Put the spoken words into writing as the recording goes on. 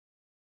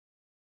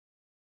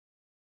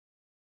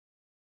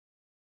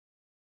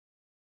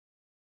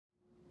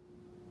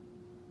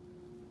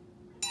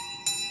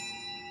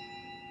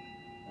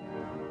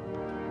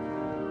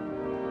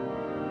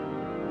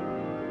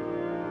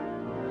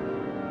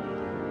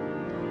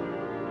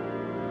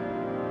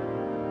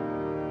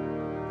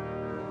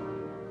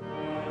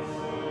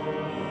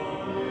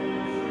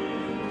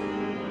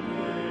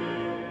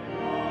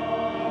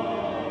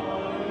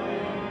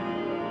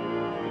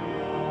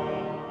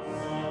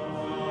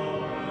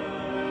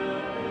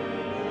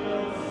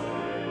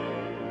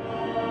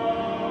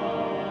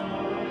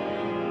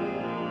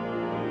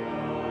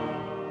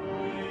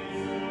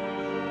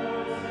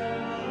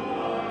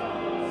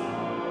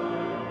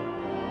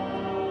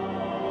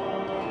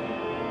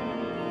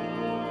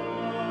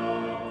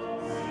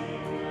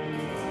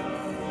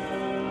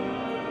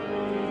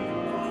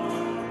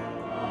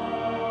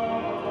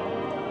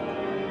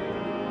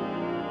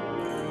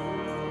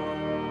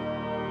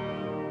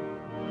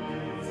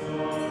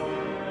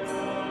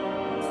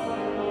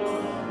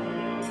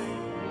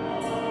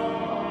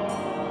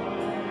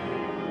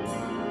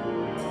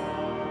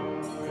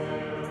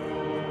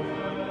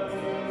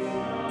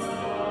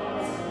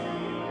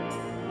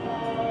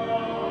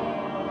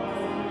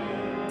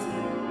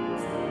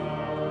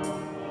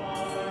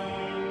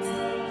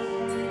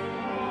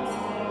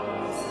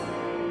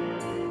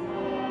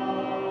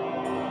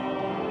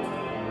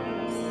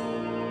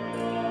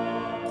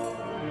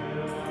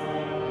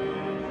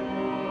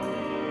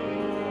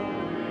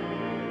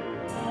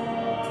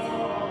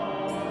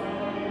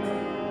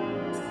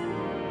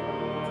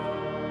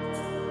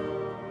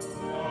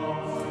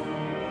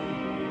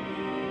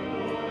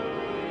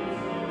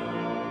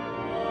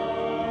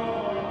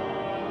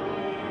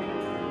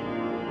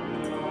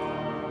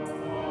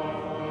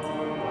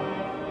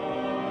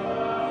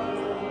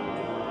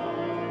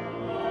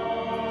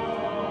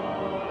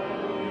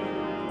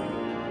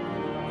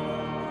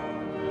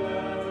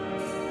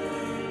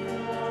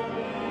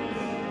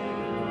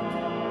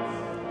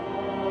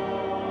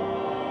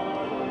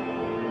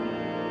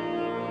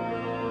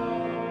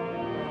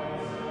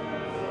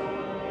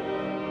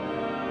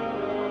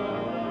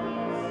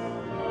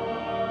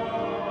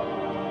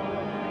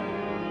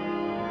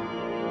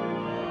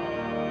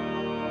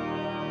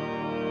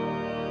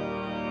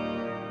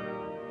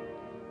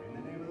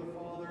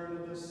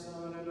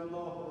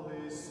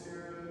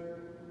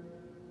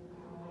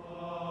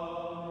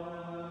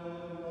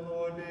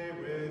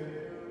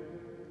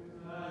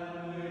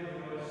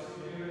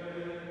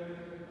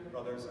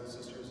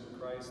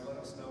Christ, let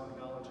us now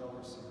acknowledge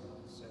our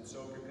sins, and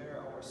so prepare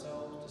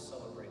ourselves to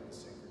celebrate the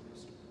sacred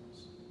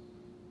mysteries.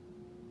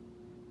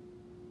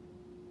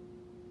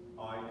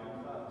 I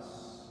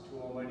confess to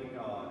Almighty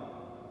God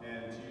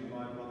and to you,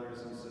 my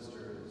brothers and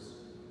sisters,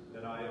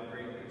 that I have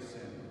greatly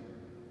sinned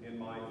in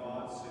my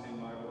thoughts and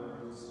in my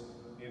words,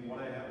 in what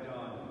I have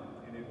done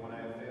and in what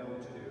I have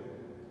failed to do,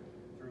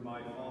 through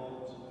my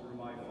fault, through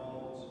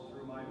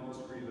my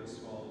most grievous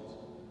fault.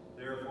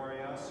 Therefore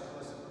I ask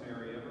Blessed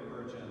Mary,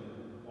 ever Virgin,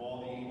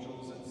 all the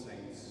angels and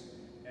saints,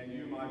 and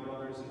you, my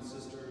brothers and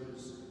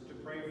sisters, to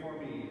pray for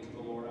me to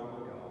the Lord our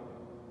God.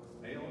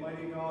 May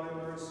Almighty God have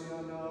mercy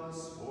on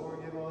us,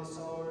 forgive us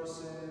our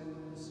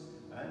sins,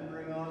 and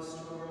bring us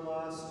to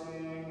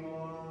everlasting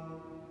life.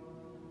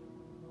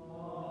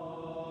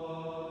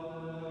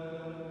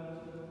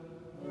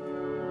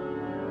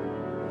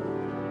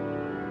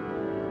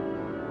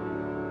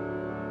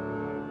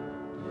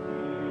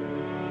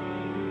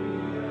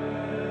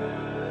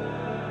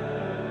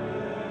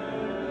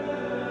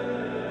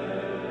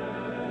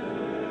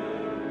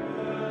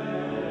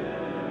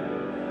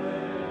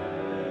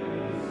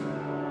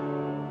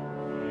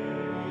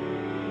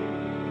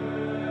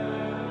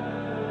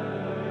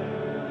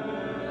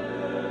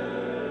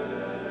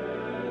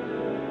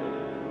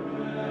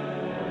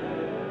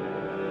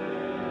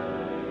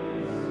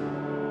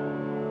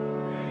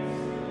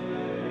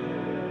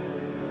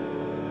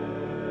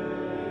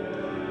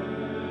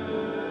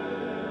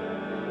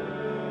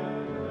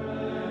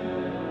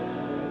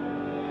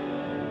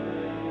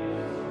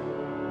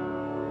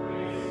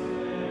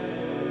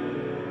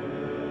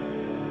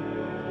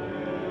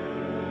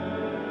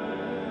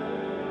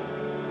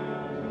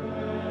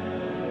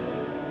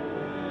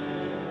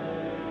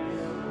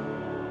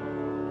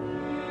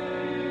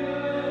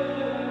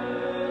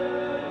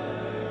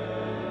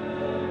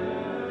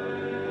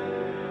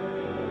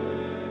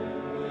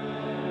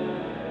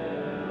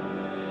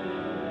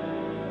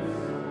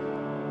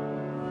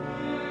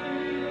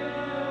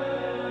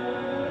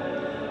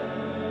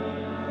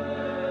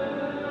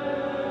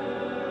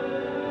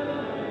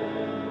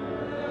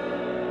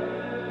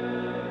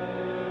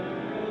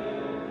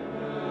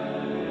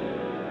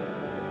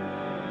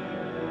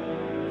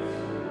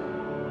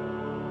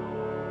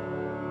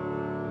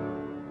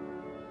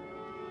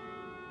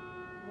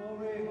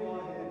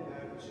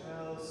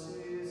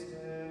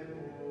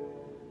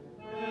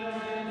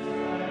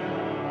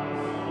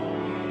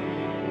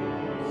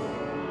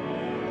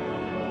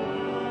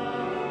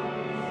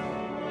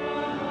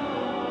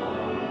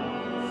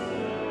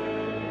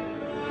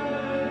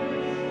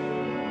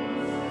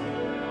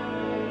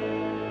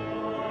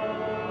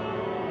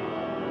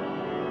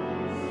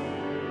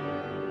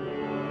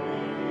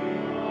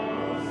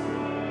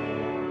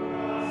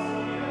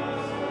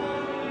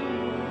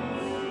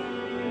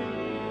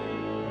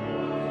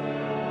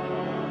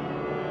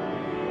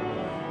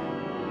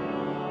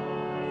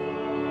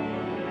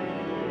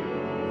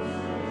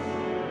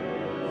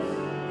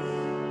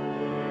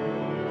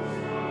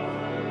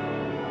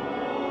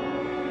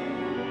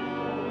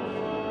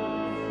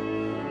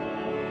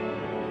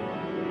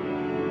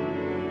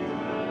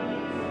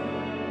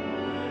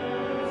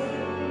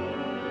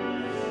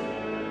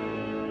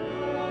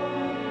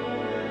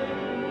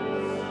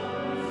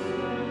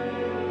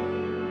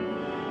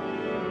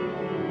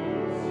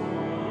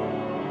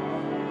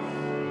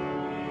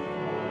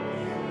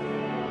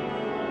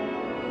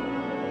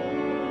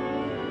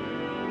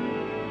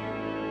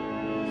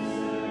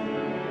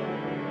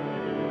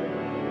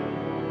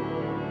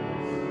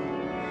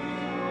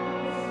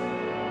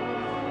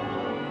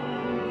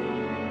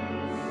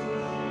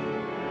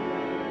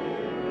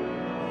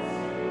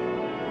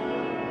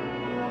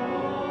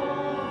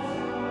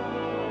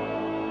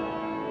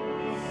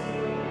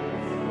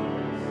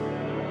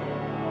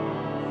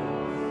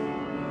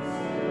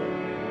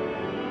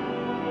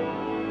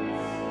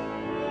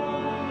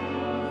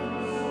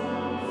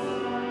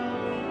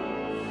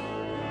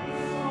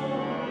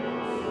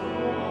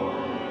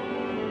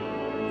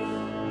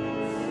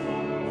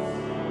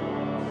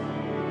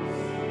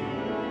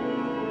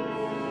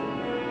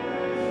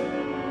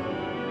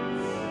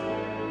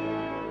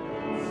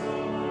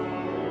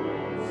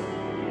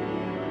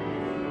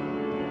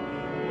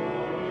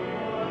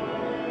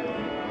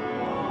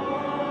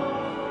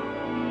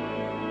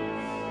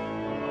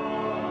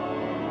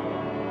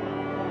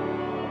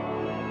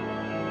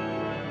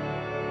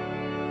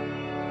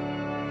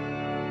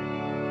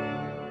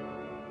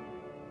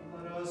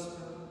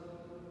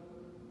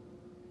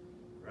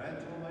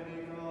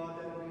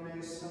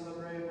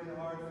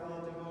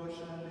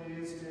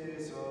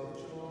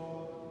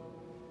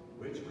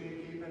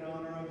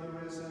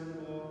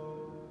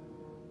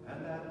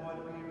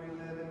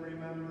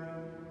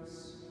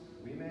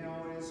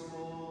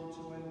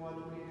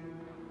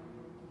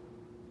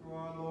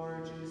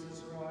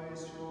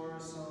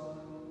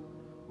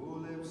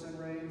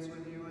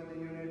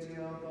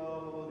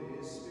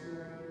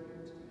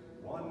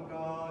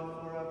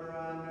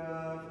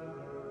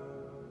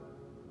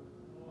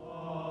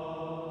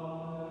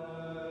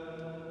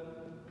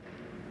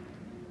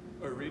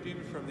 A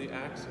reading from the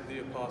Acts of the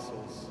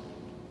Apostles.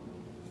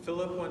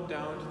 Philip went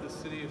down to the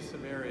city of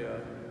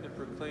Samaria and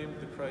proclaimed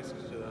the Christ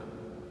to them.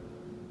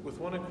 With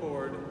one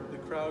accord, the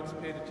crowds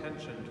paid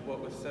attention to what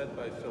was said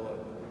by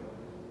Philip.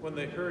 When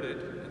they heard it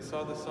and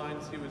saw the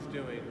signs he was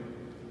doing,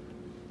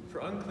 for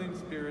unclean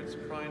spirits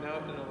crying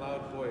out in a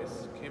loud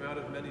voice came out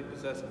of many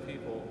possessed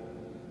people,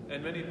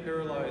 and many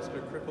paralyzed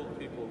or crippled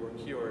people were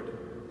cured.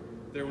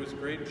 There was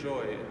great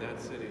joy in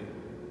that city.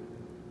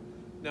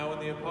 Now when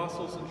the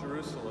apostles in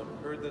Jerusalem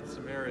heard that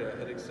Samaria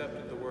had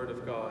accepted the word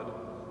of God,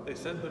 they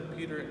sent them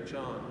Peter and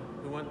John,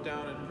 who went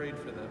down and prayed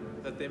for them,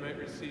 that they might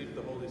receive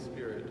the Holy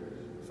Spirit,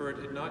 for it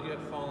had not yet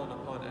fallen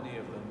upon any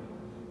of them.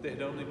 They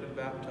had only been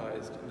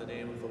baptized in the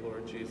name of the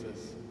Lord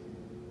Jesus.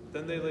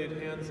 Then they laid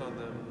hands on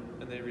them,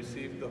 and they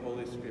received the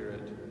Holy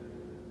Spirit.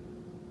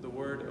 The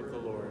word of the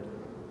Lord.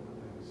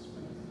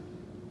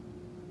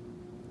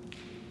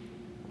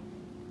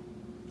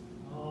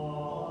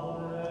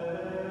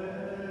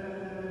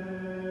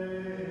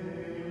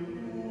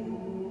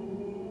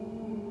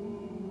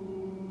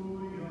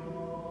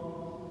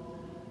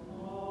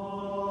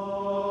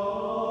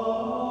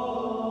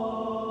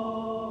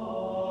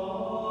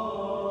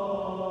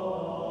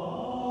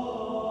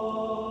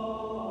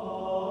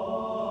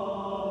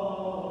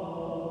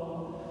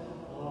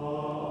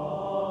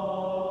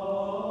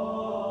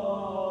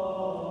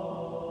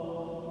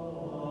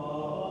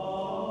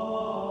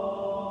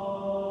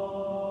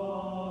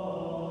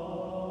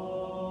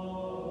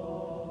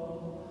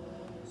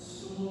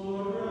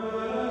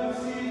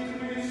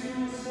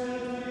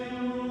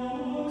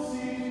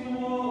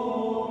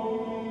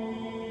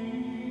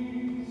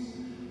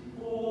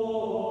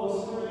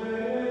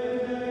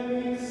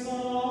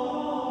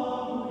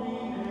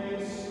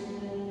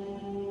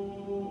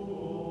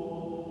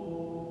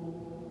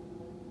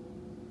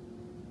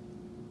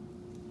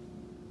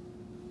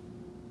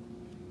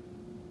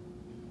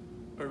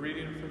 A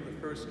reading from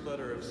the first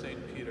letter of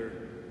St. Peter.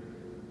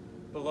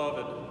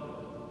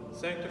 Beloved,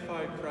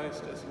 sanctify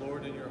Christ as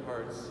Lord in your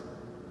hearts.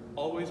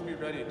 Always be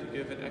ready to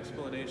give an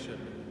explanation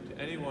to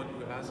anyone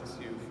who asks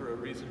you for a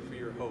reason for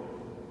your hope,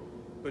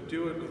 but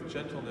do it with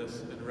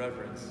gentleness and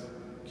reverence,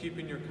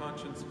 keeping your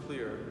conscience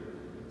clear,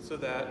 so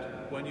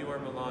that, when you are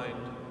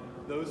maligned,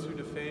 those who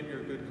defame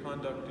your good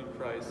conduct in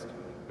Christ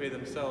may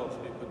themselves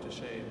be put to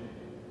shame.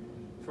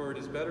 For it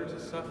is better to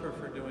suffer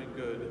for doing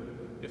good,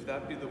 if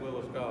that be the will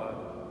of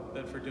God,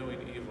 than for doing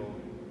evil.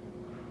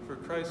 For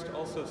Christ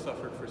also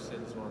suffered for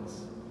sins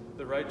once,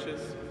 the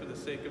righteous for the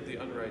sake of the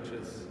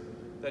unrighteous,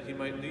 that he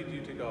might lead you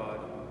to God.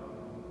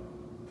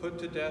 Put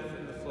to death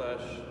in the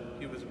flesh,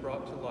 he was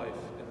brought to life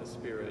in the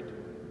Spirit.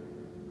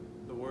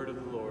 The word of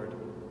the Lord.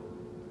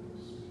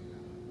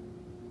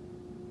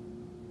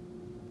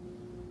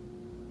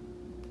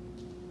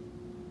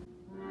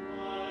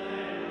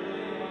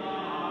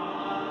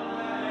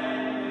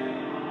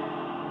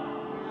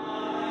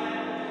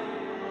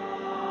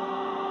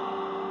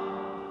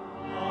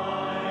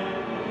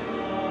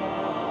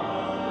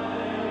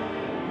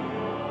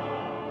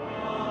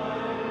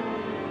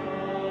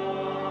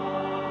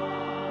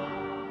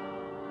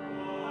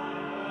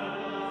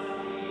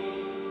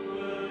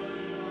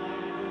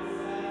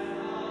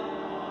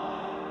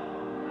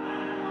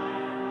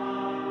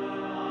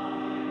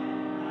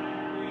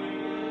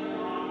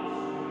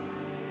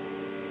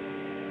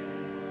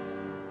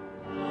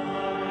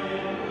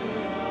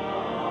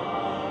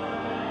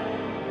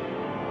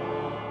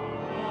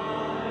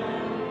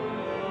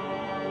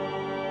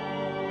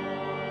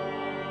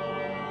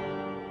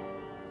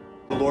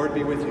 The Lord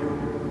be with you.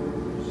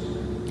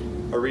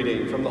 A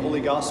reading from the Holy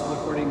Gospel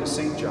according to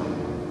St. John.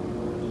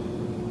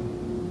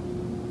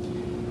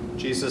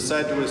 Jesus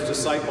said to his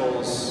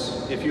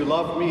disciples, "If you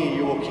love me,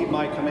 you will keep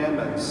my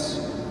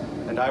commandments,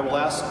 and I will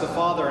ask the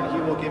Father, and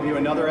he will give you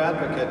another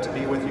advocate to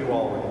be with you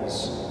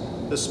always,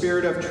 the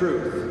Spirit of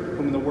truth,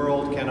 whom the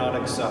world cannot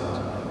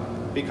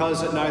accept,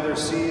 because it neither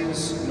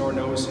sees nor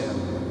knows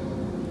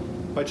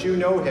him. But you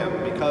know him,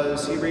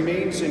 because he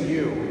remains in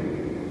you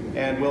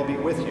and will be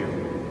with you.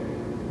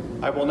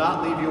 I will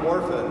not leave you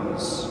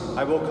orphans.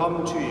 I will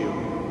come to you.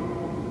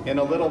 In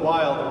a little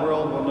while the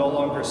world will no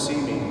longer see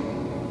me,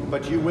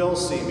 but you will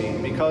see me,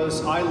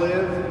 because I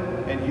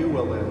live and you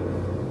will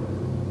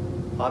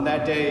live. On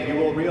that day you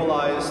will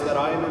realize that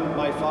I am in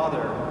my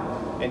Father,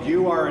 and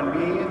you are in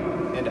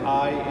me, and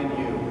I in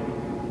you.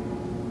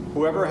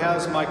 Whoever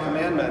has my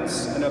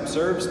commandments and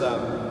observes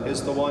them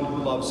is the one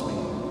who loves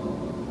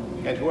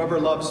me. And whoever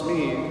loves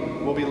me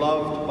will be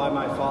loved by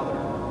my Father,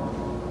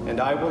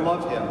 and I will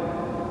love him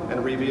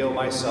and reveal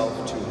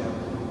myself to him."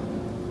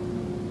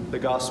 The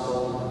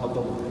Gospel of the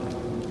Lord.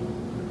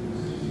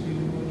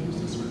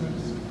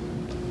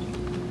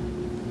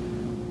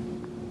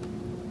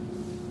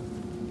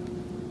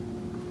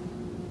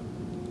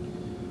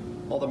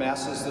 All the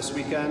Masses this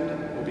weekend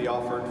will be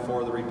offered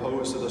for the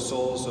repose of the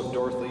souls of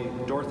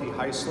Dorothy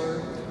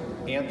Heisler,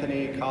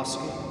 Anthony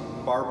Koski,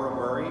 Barbara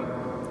Murray,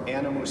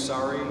 Anna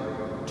Musari,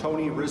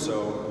 Tony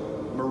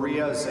Rizzo,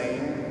 Maria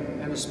Zane,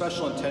 and a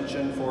special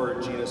intention for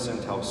Gina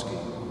Santowski.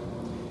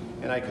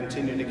 And I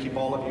continue to keep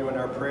all of you in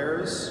our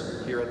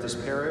prayers here at this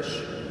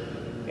parish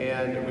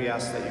and we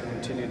ask that you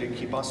continue to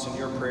keep us in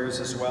your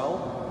prayers as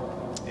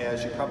well.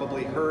 As you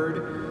probably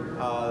heard,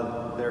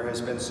 there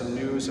has been some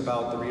news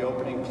about the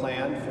reopening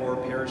plan for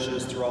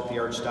parishes throughout the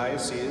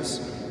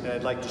Archdiocese, and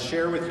I'd like to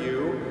share with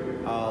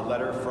you a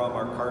letter from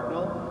our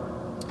Cardinal.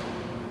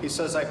 He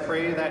says, I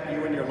pray that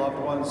you and your loved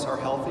ones are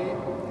healthy.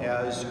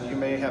 As you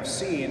may have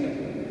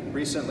seen,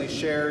 recently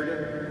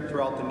shared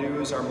throughout the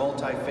news our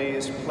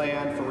multi-phase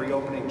plan for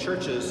reopening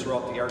churches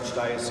throughout the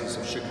Archdiocese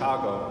of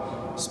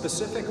Chicago.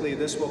 Specifically,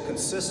 this will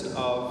consist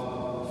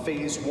of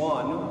Phase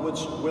 1,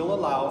 which will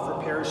allow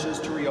for parishes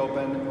to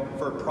reopen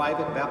for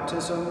private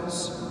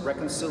baptisms,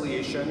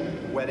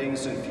 reconciliation,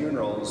 weddings, and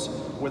funerals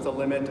with a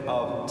limit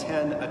of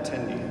 10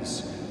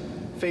 attendees.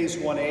 Phase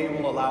 1A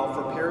will allow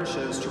for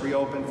parishes to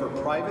reopen for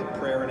private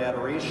prayer and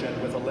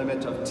adoration with a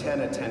limit of 10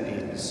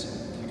 attendees.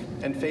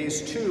 And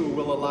Phase 2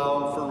 will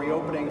allow for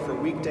reopening for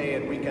weekday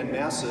and weekend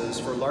masses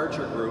for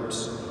larger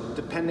groups,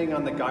 depending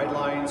on the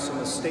guidelines from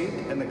the state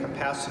and the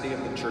capacity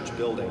of the church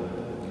building.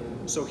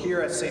 So here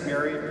at St.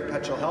 Mary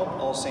Perpetual Help,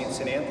 All Saints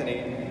St.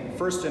 Anthony,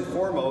 first and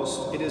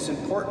foremost, it is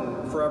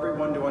important for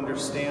everyone to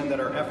understand that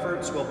our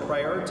efforts will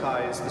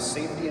prioritize the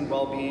safety and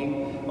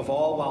well-being of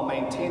all while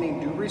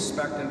maintaining due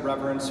respect and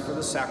reverence for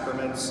the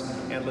sacraments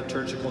and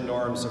liturgical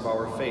norms of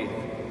our faith.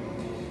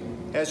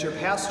 As your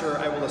pastor,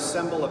 I will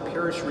assemble a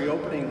parish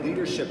reopening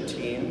leadership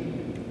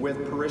team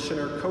with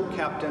parishioner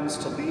co-captains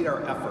to lead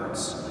our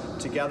efforts.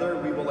 Together,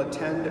 we will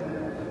attend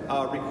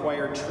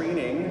required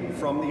training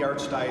from the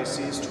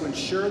Archdiocese to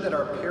ensure that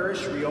our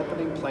parish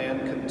reopening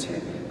plan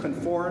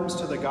conforms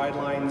to the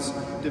guidelines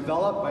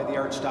developed by the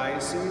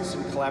Archdiocese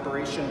in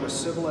collaboration with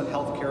civil and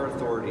healthcare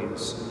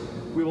authorities.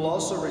 We will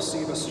also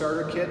receive a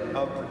starter kit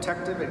of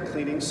protective and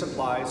cleaning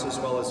supplies, as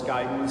well as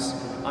guidance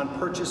on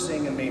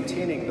purchasing and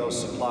maintaining those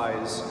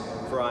supplies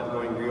for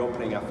ongoing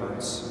reopening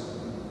efforts.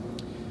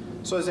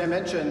 So as I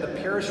mentioned, the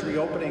parish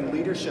reopening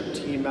leadership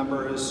team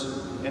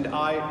members and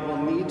I will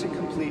need to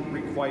complete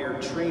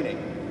required training,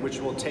 which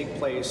will take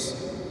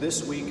place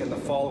this week and the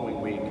following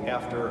week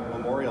after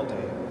Memorial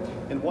Day.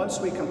 And once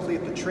we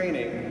complete the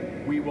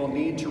training, we will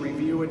need to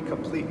review and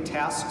complete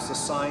tasks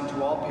assigned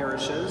to all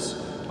parishes,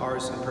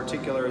 ours in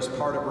particular as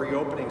part of a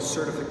reopening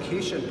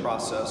certification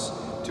process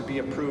to be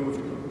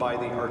approved by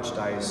the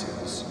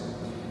Archdiocese.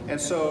 And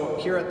so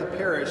here at the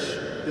parish,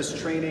 this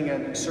training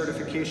and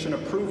certification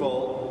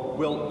approval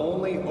will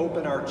only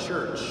open our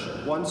church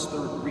once the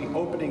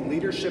reopening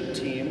leadership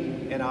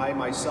team and I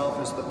myself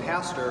as the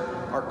pastor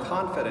are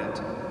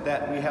confident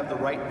that we have the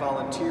right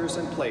volunteers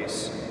in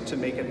place to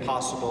make it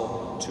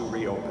possible to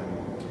reopen.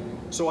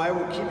 So I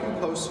will keep you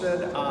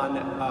posted on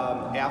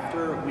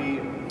after we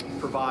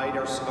provide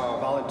our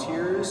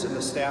volunteers and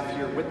the staff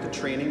here with the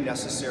training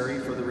necessary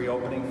for the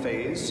reopening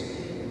phase.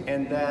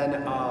 And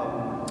then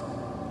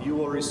you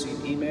will receive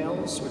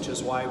emails, which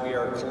is why we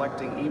are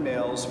collecting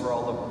emails for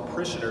all the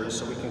parishioners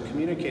so we can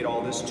communicate all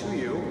this to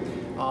you.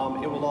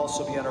 It will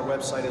also be on our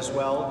website as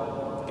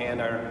well and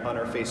on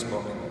our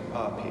Facebook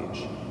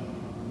page.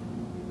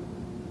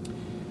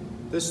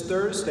 This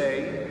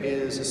Thursday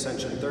is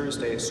Ascension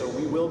Thursday, so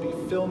we will be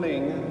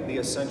filming the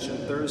Ascension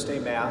Thursday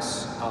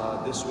Mass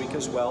this week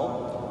as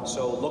well.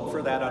 So look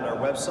for that on our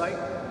website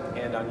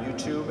and on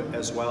YouTube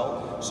as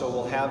well. So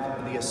we'll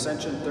have the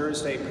Ascension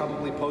Thursday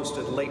probably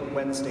posted late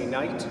Wednesday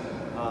night,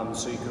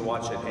 so you can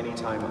watch it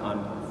anytime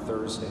on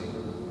Thursday.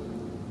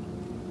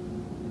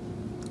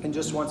 And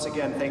just once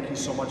again, thank you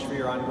so much for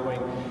your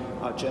ongoing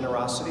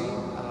generosity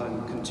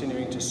and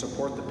continuing to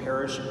support the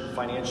parish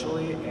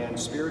financially and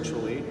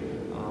spiritually.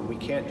 We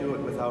can't do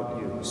it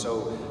without you.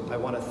 So I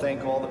want to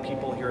thank all the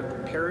people here at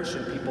the parish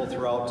and people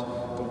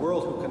throughout the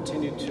world who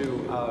continue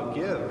to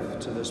give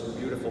to this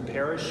beautiful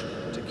parish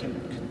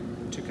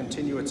to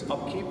continue its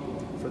upkeep,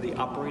 for the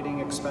operating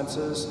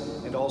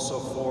expenses, and also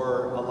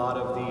for a lot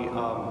of the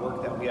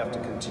work that we have to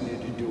continue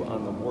to do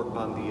on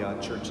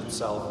the church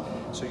itself.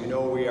 So you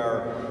know we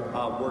are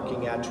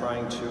working at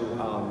trying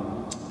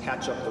to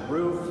patch up the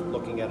roof,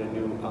 looking at a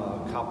new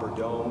copper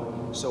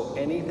dome. So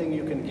anything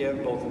you can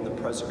give, both in the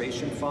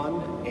preservation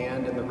fund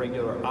and in the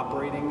regular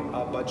operating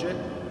budget,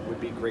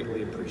 would be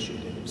greatly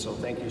appreciated. So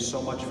thank you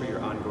so much for your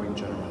ongoing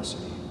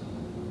generosity.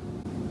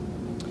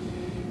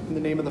 In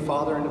the name of the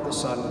Father, and of the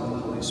Son, and of the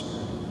Holy Spirit.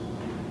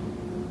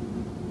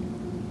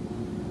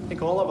 I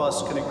think all of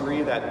us can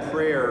agree that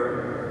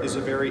prayer is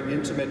a very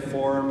intimate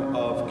form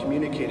of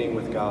communicating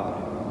with God.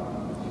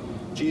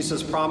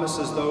 Jesus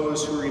promises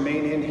those who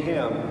remain in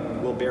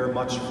him will bear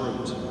much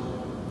fruit.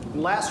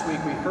 And last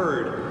week we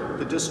heard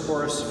the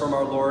discourse from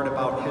our Lord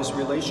about his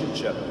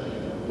relationship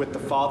with the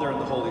Father and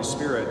the Holy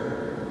Spirit.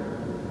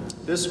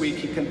 This week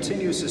he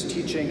continues his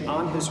teaching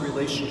on his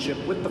relationship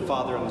with the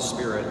Father and the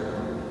Spirit.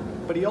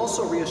 But he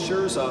also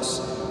reassures us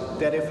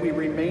that if we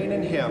remain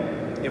in him,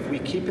 if we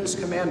keep his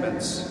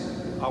commandments,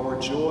 our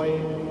joy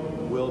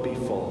will be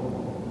full.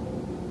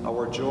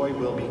 Our joy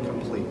will be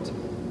complete.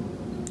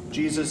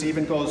 Jesus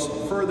even goes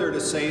further to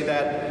say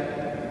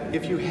that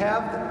if you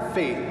have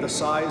faith the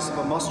size of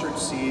a mustard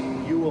seed,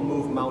 you will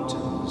move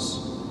mountains,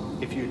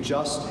 if you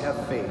just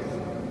have faith.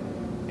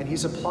 And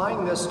he's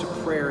applying this to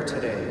prayer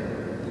today.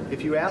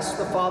 If you ask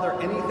the Father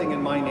anything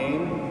in my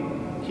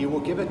name, he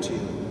will give it to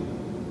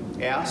you.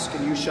 Ask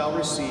and you shall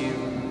receive,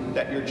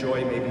 that your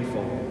joy may be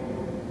full.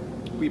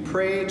 We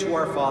pray to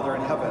our Father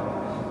in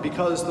heaven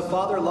because the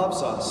Father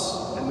loves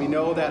us, and we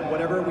know that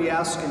whatever we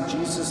ask in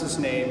Jesus'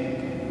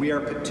 name, we are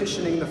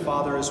petitioning the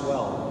Father as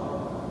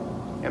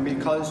well. And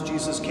because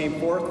Jesus came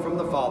forth from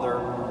the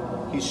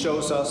Father, he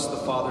shows us the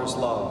Father's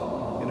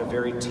love in a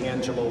very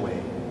tangible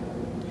way.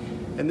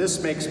 And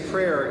this makes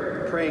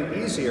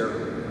praying easier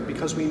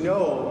because we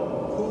know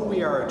who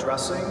we are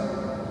addressing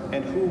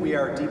and who we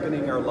are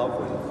deepening our love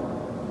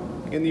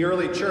with. In the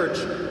early church,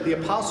 the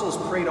apostles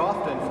prayed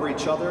often for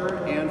each other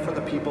and for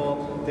the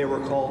people they were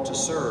called to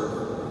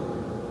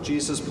serve.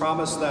 Jesus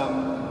promised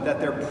them that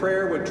their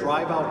prayer would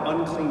drive out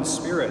unclean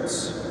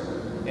spirits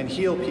and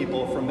heal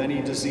people from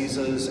many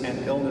diseases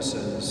and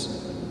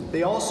illnesses.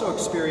 They also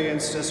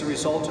experienced, as a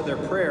result of their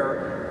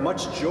prayer,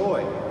 much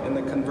joy in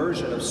the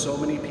conversion of so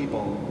many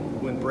people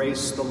who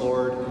embraced the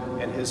Lord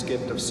and his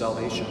gift of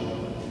salvation.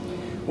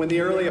 When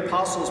the early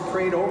apostles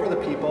prayed over the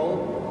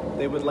people,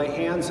 they would lay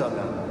hands on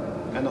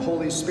them, and the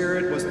Holy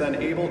Spirit was then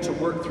able to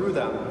work through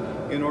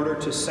them in order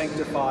to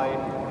sanctify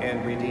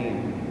and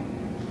redeem.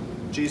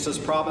 Jesus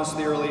promised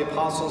the early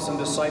apostles and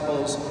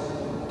disciples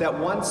that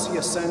once he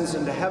ascends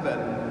into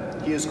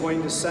heaven, he is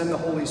going to send the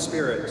Holy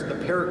Spirit,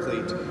 the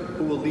Paraclete,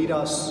 who will lead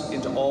us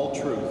into all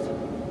truth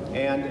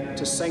and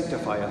to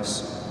sanctify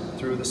us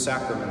through the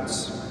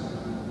sacraments.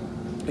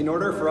 In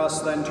order for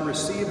us then to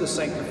receive the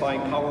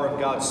sanctifying power of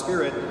God's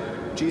Spirit,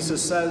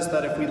 Jesus says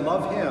that if we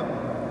love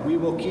him, we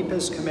will keep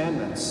his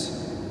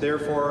commandments.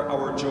 Therefore,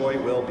 our joy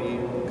will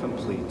be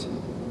complete.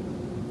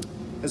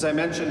 As I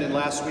mentioned in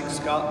last week's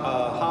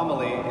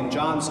homily, in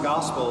John's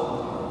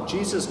Gospel,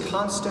 Jesus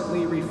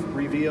constantly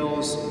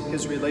reveals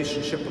his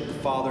relationship with the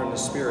Father and the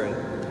Spirit,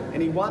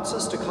 and he wants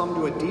us to come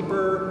to a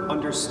deeper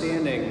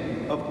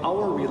understanding of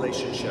our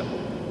relationship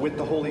with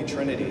the Holy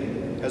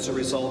Trinity as a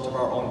result of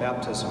our own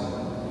baptism.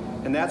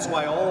 And that's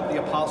why all of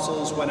the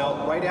apostles went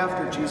out right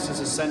after Jesus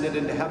ascended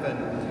into heaven,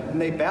 and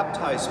they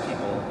baptized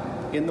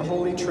people in the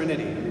Holy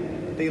Trinity.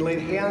 They laid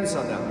hands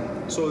on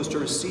them so as to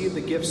receive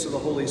the gifts of the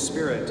Holy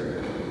Spirit,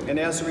 and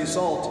as a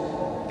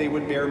result, they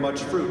would bear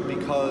much fruit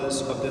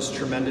because of this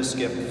tremendous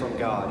gift from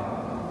God.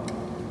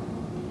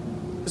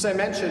 As I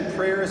mentioned,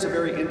 prayer is a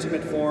very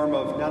intimate form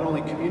of not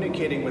only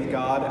communicating with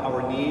God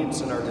our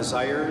needs and our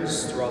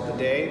desires throughout the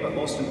day, but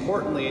most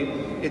importantly,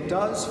 it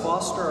does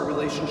foster a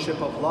relationship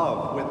of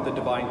love with the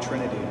Divine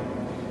Trinity.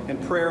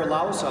 And prayer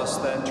allows us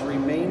then to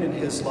remain in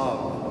his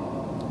love.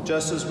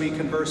 Just as we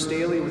converse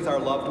daily with our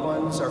loved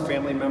ones, our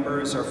family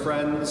members, our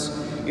friends,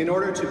 in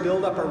order to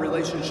build up our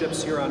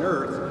relationships here on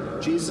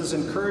earth, Jesus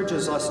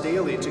encourages us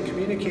daily to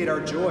communicate our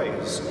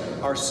joys,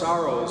 our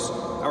sorrows,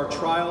 our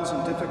trials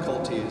and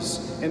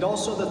difficulties, and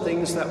also the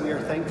things that we are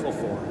thankful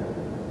for.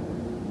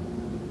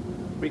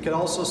 We could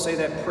also say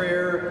that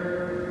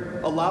prayer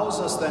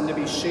allows us then to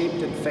be shaped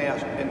and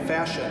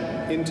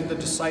fashioned into the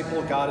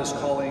disciple God is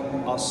calling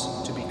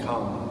us to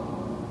become.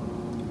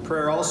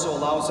 Prayer also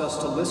allows us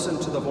to listen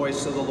to the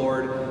voice of the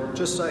Lord,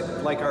 just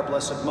like our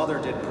Blessed Mother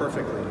did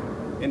perfectly,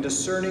 in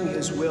discerning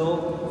his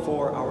will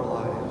for our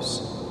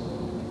lives.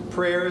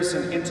 Prayer is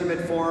an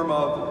intimate form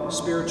of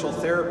spiritual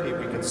therapy,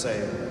 we could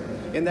say,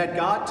 in that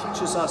God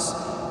teaches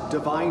us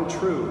divine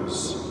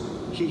truths.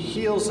 He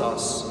heals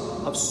us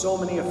of so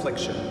many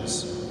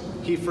afflictions.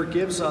 He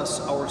forgives us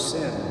our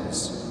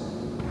sins.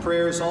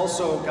 Prayer is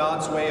also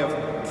God's way of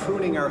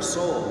pruning our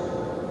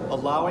soul,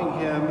 allowing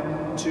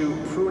him to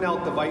prune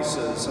out the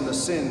vices and the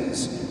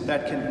sins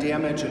that can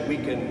damage and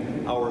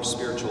weaken our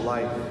spiritual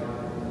life.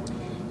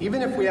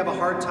 Even if we have a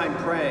hard time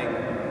praying,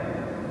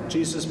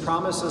 Jesus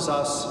promises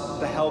us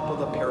the help of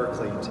the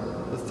Paraclete,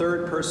 the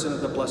third person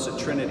of the Blessed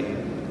Trinity,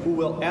 who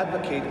will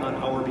advocate on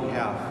our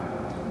behalf.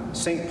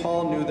 St.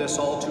 Paul knew this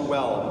all too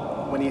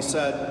well when he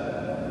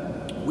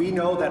said, "We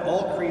know that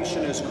all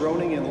creation is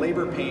groaning in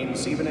labor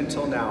pains even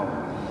until now.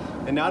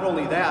 And not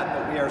only that,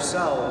 but we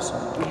ourselves,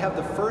 we have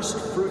the first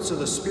fruits of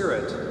the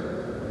Spirit.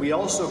 We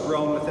also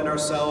groan within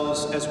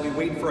ourselves as we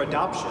wait for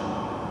adoption,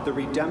 the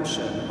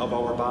redemption of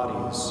our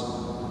bodies.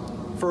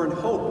 For in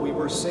hope we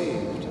were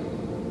saved.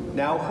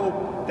 Now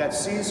hope that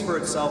sees for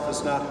itself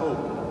is not hope.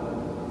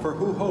 For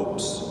who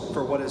hopes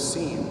for what is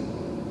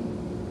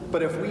seen?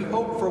 But if we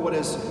hope for what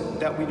is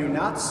that we do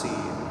not see,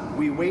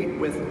 we wait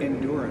with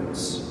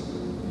endurance.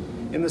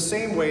 In the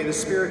same way, the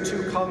Spirit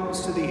too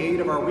comes to the aid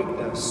of our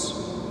weakness,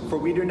 for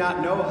we do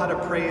not know how to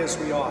pray as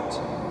we ought,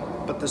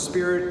 but the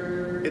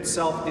Spirit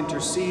itself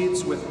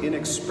intercedes with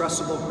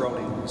inexpressible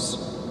groanings.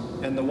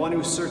 And the one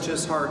who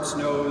searches hearts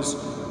knows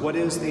what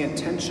is the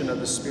intention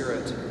of the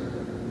Spirit,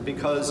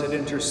 because it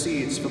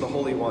intercedes for the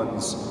holy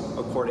ones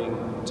according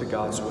to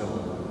God's will."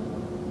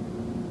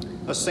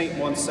 A saint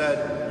once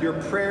said, "Your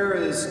prayer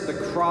is the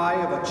cry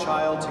of a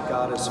child to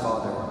God as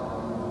Father.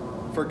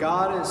 For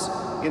God is,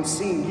 in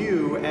seeing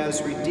you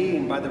as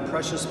redeemed by the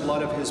precious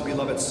blood of his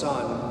beloved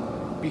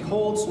Son,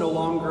 beholds no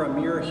longer a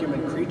mere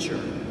human creature.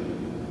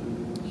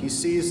 He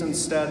sees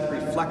instead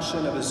the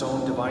reflection of his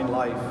own divine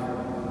life.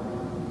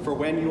 For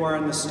when you are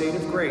in the state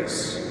of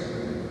grace,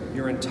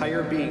 your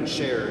entire being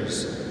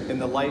shares in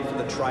the life of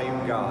the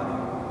triune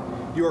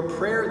God. Your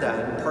prayer,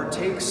 then,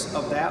 partakes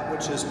of that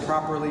which is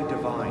properly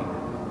divine.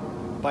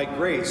 By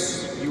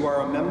grace, you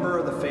are a member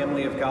of the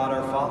family of God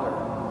our Father,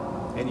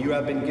 and you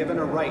have been given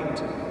a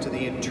right to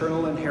the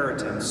eternal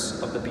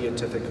inheritance of the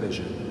beatific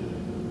vision.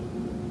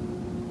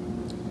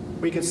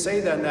 We could say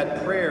then that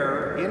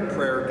in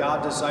prayer,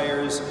 God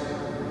desires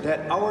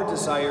that our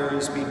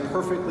desires be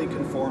perfectly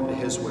conformed to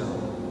his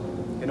will.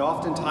 And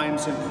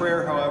oftentimes in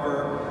prayer,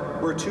 however,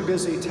 we're too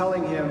busy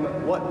telling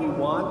him what we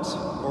want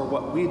or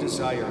what we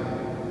desire.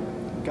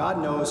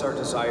 God knows our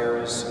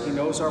desires, he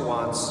knows our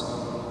wants,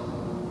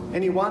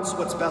 and he wants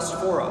what's best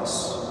for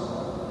us.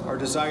 Our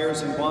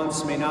desires and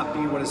wants may not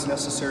be what is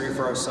necessary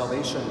for our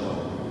salvation,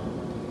 though.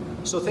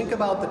 So think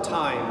about the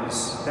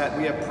times that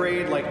we have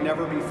prayed like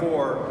never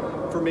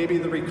before for maybe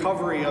the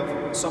recovery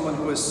of someone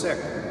who is sick,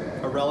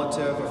 a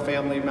relative, a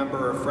family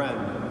member, or a friend,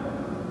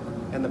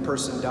 and the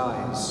person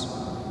dies.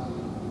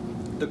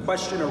 The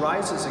question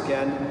arises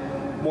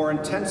again more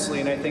intensely,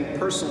 and I think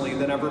personally,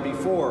 than ever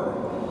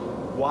before.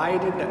 Why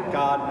did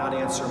God not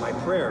answer my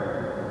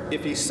prayer?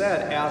 If he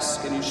said,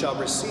 "Ask and you shall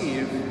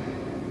receive,"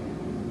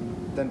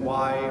 then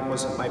why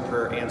wasn't my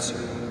prayer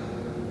answered?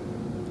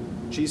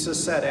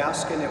 Jesus said,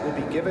 "Ask and it will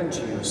be given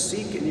to you.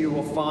 Seek and you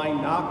will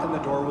find. Knock and the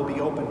door will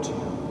be opened to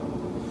you."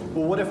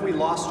 Well, what if we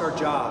lost our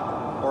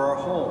job or our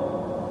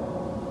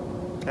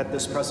home at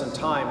this present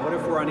time? What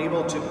if we're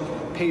unable to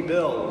pay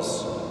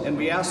bills and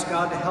we ask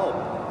God to help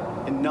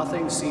and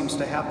nothing seems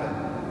to happen?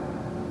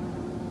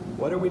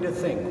 What are we to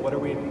think? What are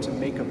we to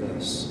make of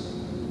this?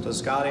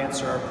 Does God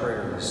answer our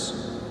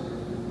prayers?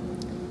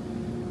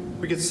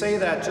 We could say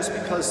that just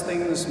because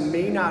things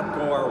may not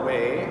go our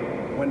way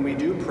when we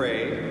do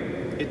pray,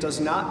 it does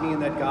not mean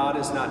that God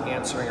is not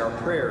answering our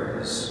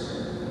prayers.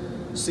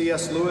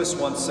 C.S. Lewis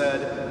once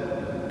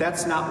said,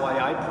 "That's not why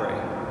I pray.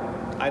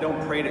 I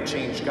don't pray to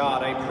change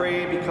God. I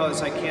pray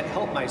because I can't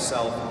help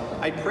myself.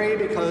 I pray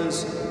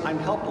because I'm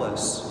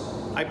helpless.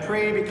 I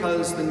pray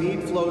because the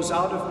need flows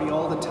out of me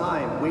all the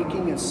time,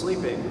 waking and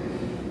sleeping.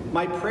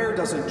 My prayer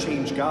doesn't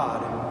change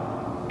God.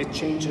 It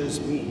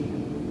changes me."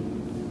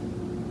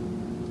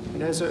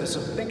 And as I was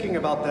thinking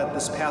about that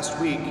this past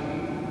week,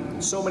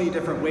 so many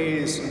different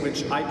ways in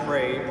which I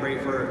pray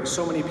for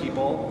so many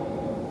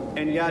people,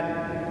 and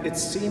yet it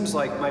seems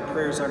like my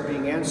prayers aren't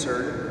being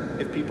answered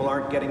if people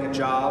aren't getting a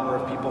job or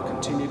if people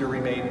continue to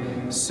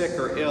remain sick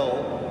or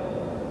ill.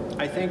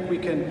 I think we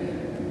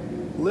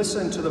can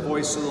listen to the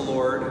voice of the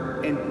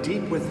Lord, and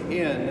deep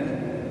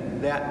within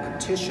that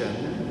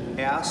petition,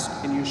 "Ask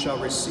and you shall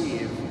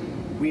receive,"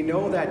 we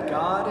know that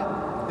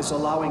God is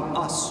allowing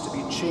us to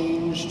be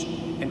changed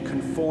and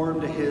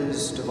conformed to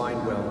his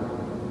divine will.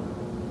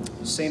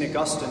 St.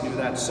 Augustine knew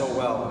that so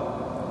well.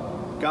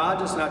 God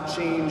does not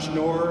change,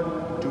 nor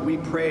do we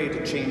pray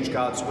to change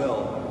God's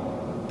will.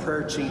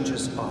 Prayer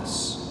changes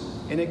us,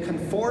 and it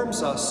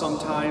conforms us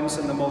sometimes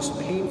in the most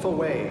painful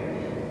way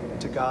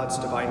to God's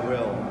divine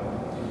will.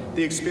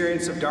 The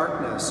experience of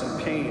darkness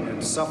and pain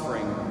and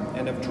suffering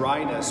and of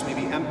dryness,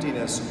 maybe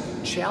emptiness,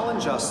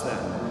 challenge us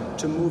then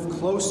to move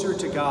closer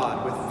to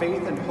God with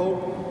faith and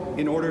hope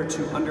in order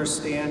to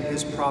understand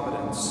his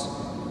providence.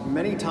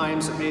 Many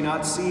times it may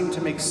not seem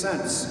to make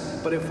sense,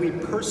 but if we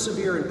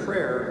persevere in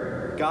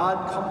prayer,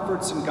 God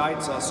comforts and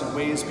guides us in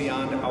ways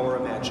beyond our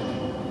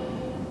imagining.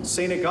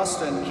 St.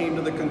 Augustine came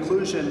to the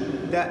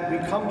conclusion that we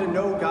come to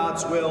know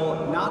God's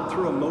will not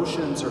through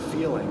emotions or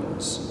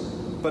feelings,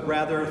 but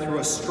rather through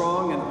a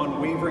strong and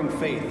unwavering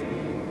faith,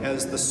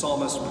 as the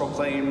psalmist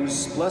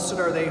proclaims, "Blessed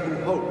are they who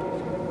hope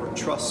or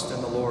trust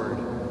in the Lord."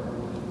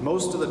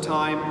 Most of the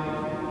time,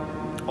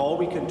 all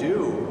we can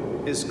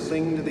do is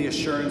cling to the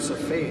assurance of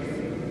faith.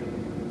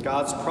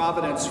 God's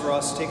providence for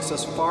us takes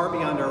us far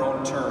beyond our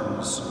own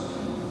terms.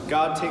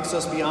 God takes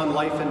us beyond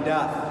life and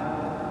death.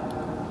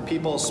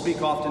 People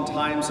speak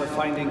oftentimes of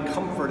finding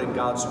comfort in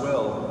God's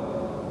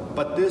will,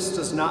 but this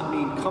does not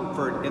mean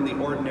comfort in the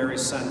ordinary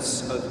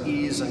sense of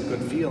ease and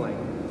good feeling.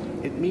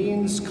 It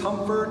means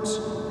comfort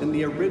in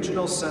the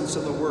original sense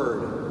of the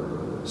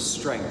word,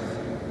 strength.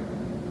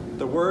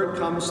 The word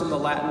comes from the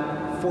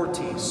Latin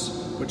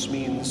fortis, which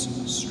means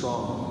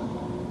strong.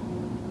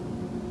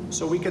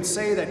 So we could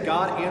say that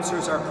God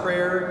answers our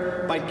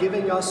prayer by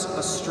giving us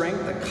a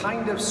strength, a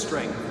kind of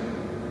strength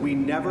we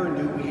never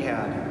knew we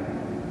had.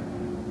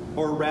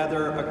 Or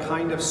rather, a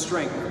kind of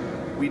strength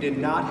we did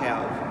not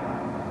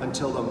have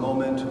until the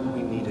moment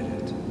we needed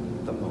it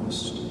the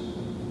most.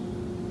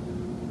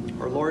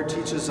 Our Lord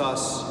teaches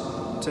us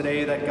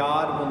today that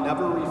God will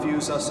never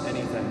refuse us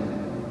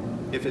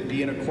anything if it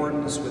be in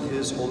accordance with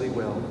his holy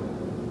will.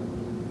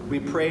 We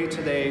pray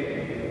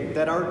today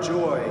that our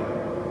joy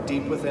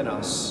deep within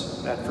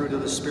us, that fruit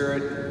of the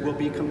Spirit, will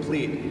be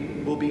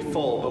complete, will be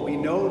full, but we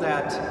know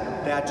that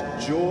that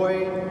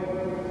joy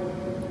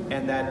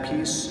and that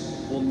peace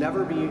will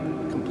never be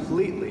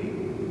completely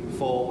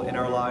full in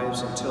our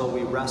lives until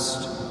we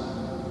rest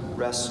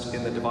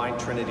in the divine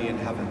Trinity in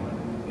heaven,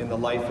 in the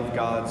life of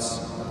God's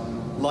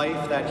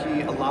life that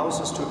he allows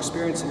us to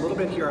experience a little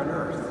bit here on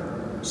earth.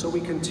 So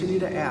we continue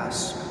to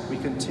ask, we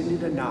continue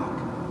to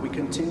knock, we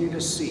continue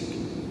to seek,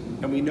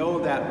 and we know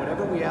that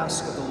whatever we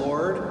ask of the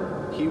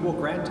Lord, he will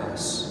grant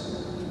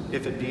us,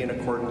 if it be in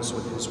accordance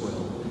with his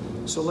will.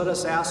 So let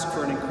us ask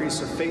for an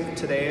increase of faith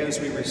today as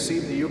we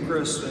receive the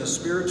Eucharist in a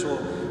spiritual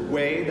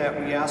way, that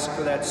we ask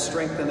for that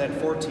strength and that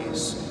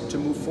fortis to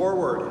move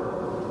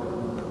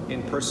forward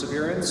in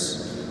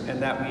perseverance,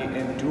 and that we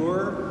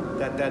endure,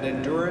 that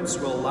endurance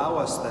will allow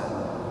us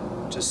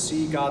then to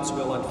see God's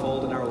will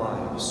unfold in our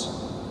lives,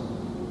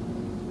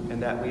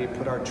 and that we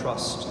put our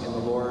trust in the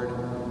Lord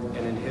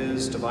and in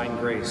his divine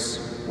grace,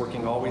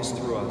 working always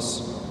through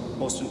us,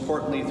 most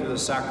importantly through the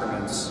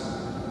sacraments,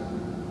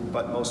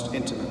 but most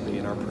intimately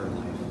in our prayer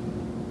life.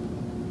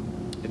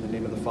 In the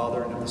name of the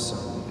Father, and of the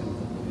Son, and of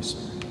the Holy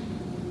Spirit.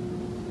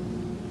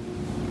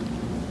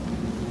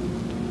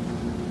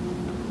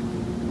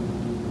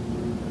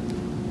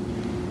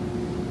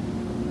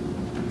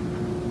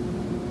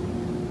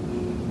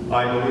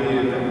 I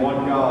believe in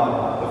one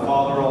God, the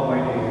Father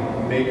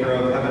Almighty, maker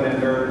of heaven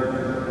and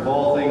earth, of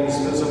all things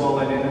visible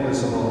and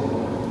invisible.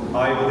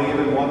 I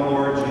believe in one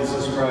Lord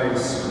Jesus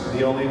Christ,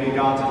 the only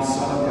begotten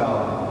Son of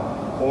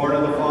God, born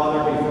of the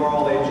Father before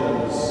all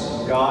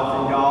ages, God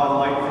from God,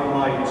 light from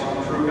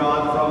light, true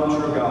God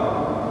from true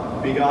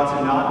God,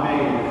 begotten, not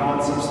made,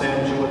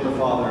 consubstantial with the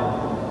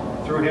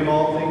Father. Through him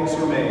all things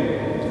were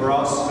made. For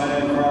us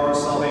men and for our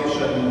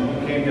salvation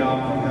he came down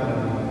from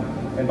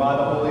heaven, and by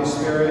the Holy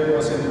Spirit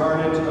was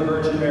incarnate to the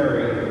Virgin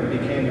Mary and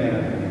became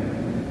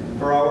man.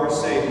 For our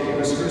sake he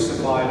was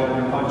crucified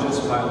under Pontius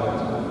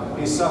Pilate.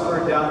 He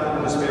suffered death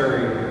and was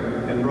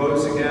buried, and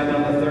rose again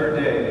on the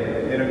third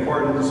day in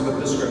accordance with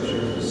the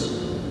Scriptures.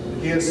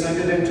 He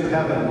ascended into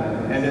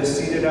heaven and is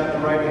seated at the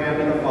right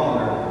hand of the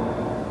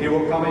Father. He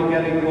will come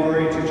again in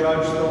glory to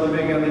judge the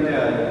living and the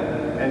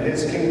dead, and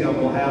his kingdom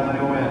will have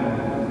no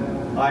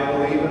end. I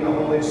believe in the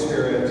Holy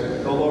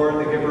Spirit, the Lord,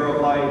 the giver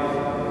of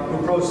life,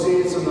 who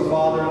proceeds from the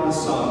Father and the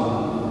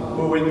Son,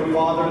 who with the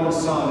Father and the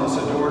Son is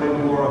adored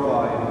and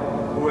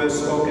glorified, who has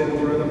spoken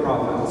through the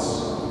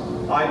prophets.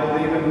 I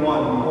believe in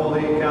one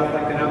holy,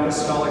 Catholic, and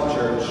Apostolic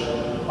Church.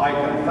 I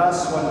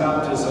confess one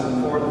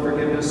baptism for the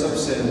forgiveness of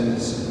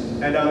sins,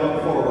 and I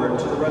look forward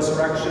to the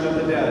resurrection of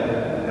the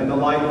dead and the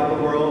life of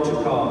the world to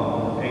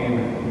come.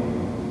 Amen.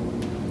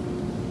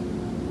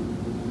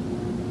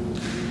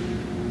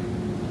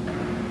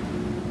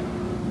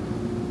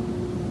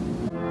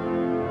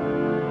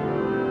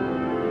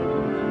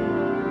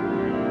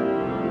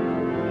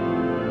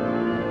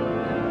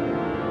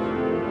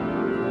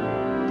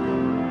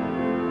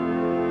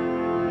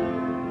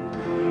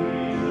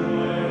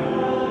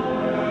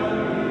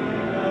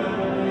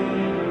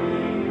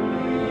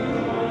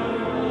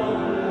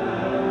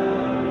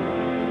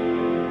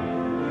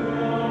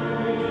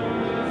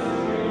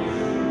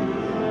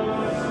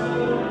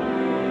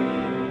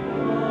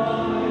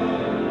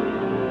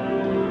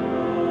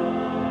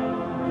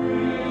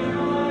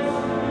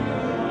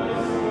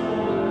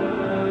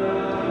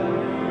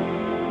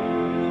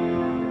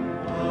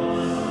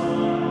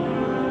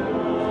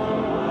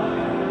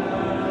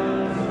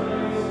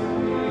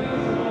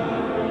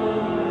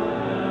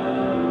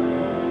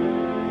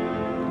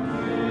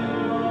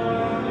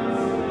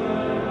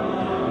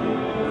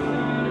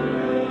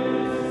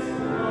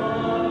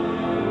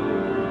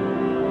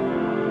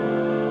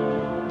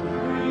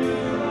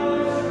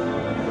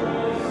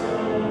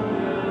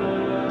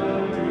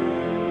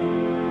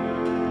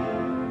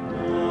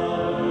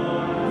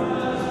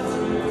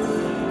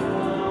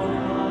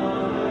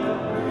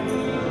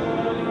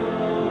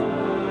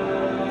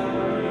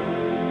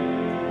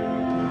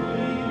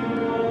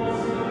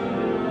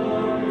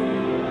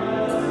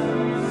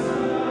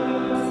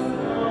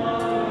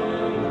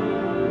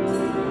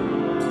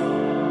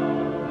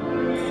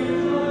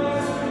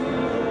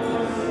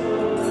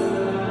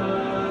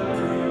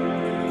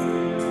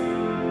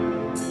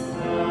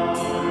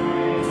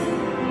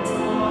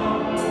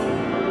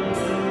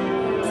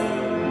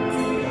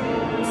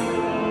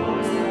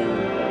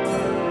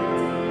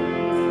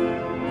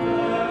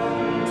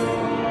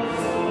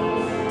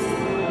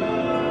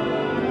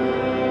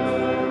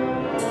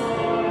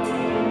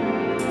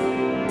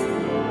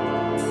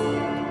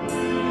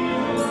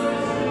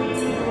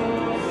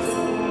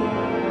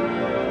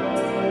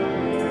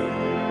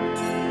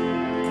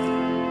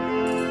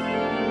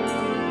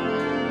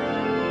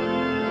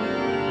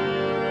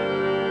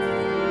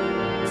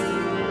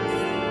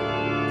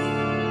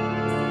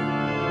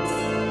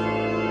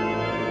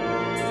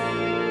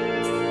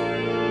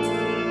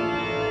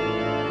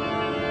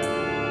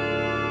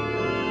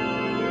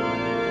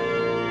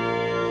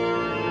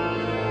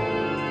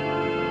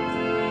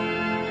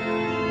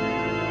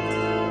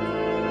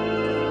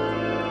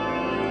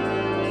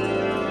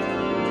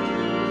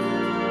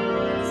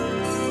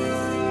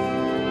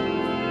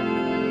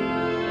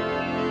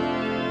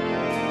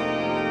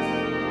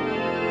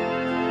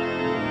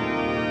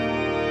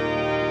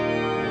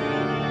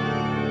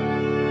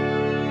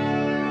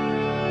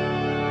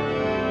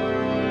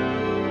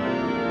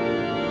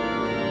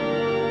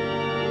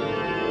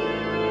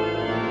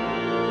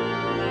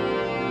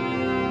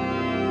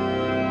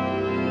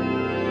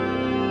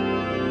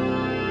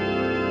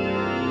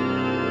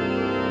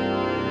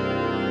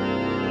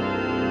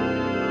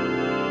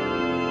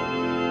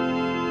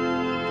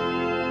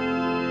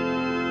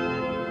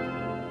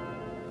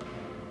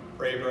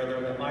 Pray,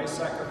 brethren, that my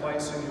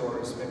sacrifice and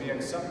yours may be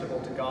acceptable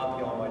to God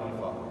the Almighty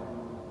Father.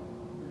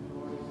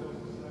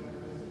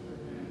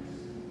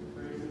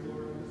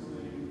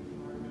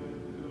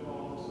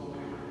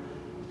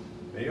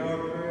 May our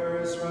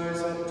prayers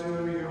rise up to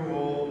you,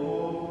 O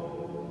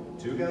Lord,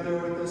 together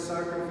with the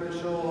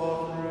sacrificial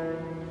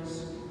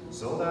offerings,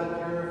 so that,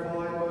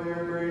 purified by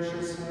your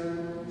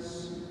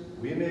graciousness,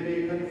 we may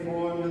be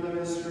conformed to the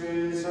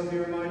mysteries of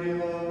your mighty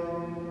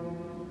love.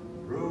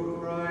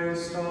 Through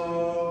Christ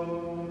our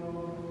Lord.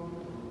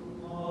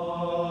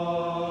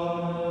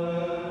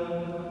 Amen.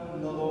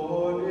 The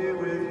Lord be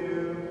with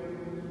you.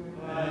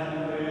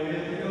 And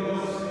with your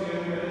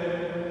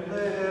spirit.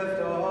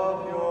 Lift up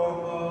your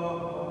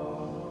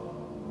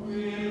heart.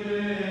 We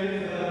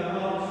lift them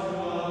up to the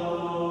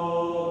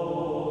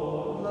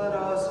Lord. Let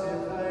us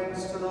give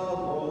thanks to the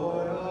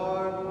Lord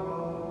our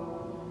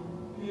God.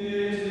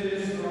 It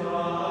is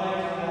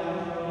right and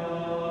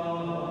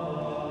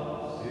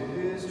just. It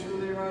is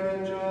truly right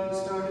and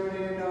just, our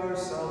duty and our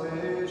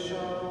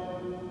salvation,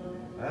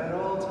 at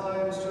all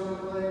times to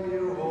proclaim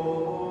you, O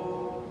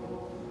Lord,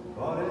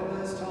 but in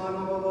this time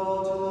above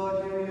all to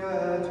laud you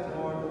yet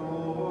more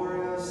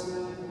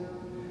gloriously,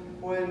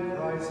 when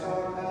Christ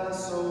our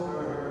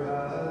Passover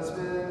has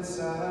been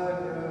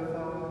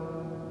sacrificed.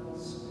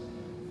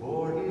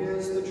 For he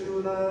is the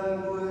true Lamb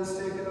who has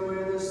taken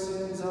away the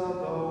sins of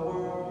the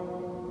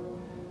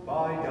world.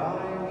 By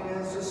dying he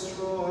has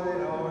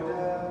destroyed our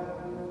death,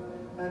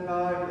 and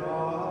by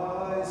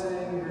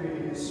rising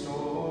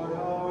restored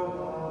our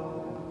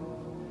life.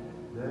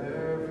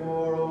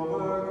 Therefore,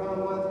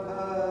 overcome with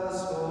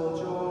paschal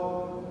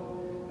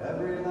joy,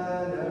 every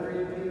land,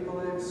 every people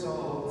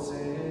exalts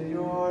in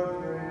your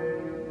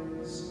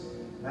praise,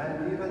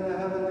 and even the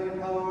heavenly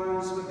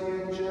powers with the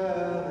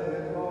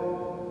angelic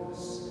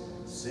hosts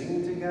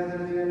sing together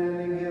the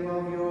unending hymn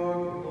of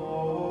your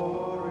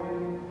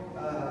glory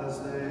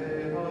as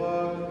they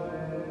acclaim.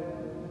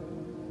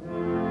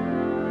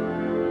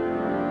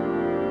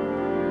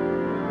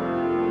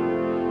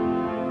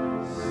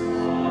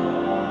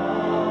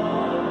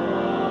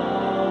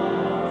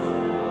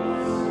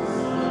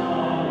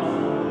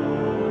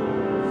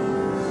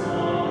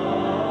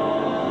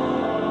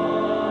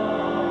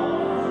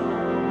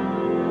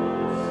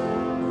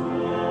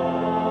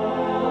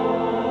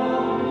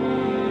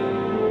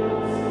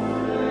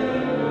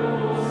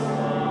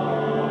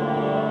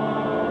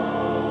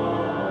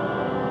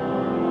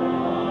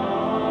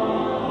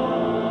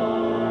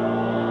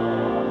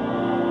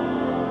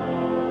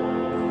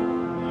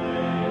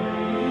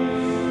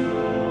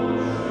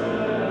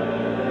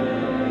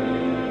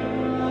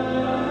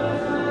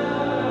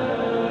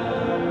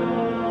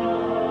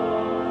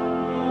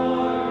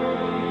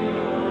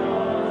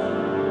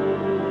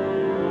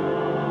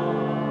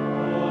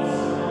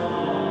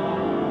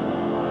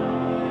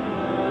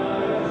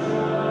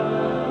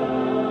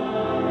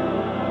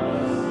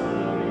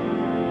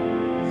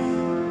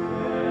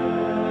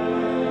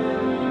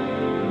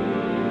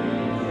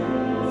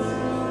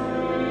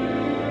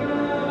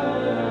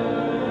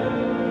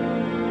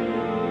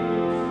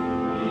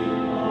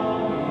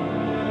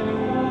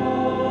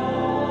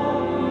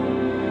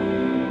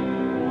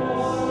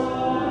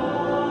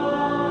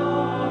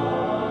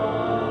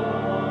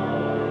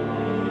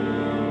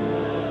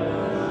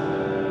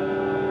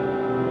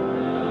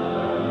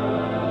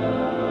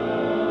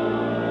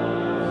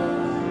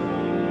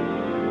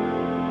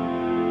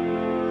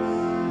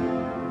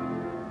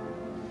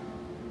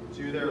 To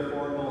you,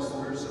 therefore, most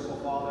merciful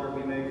Father,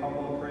 we make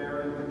humble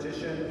prayer and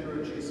petition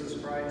through Jesus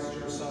Christ,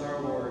 your Son,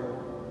 our Lord,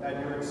 that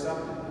you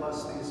accept and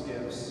bless these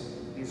gifts,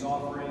 these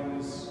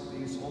offerings,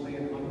 these holy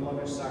and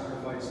unblemished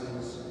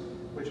sacrifices,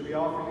 which we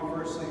offer you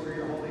firstly for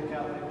your holy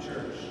Catholic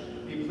Church.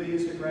 Be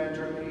pleased to grant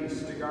her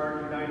peace, to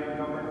guard, unite, and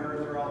govern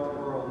her throughout the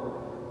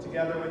world,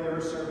 together with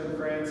your servant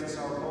Francis,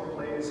 our Pope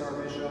Lays, our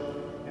Bishop,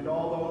 and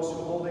all those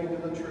who, holding to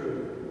the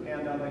truth,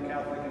 hand on the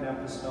Catholic and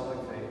Apostolic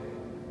faith.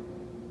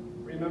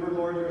 Remember,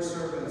 Lord, your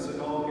servants and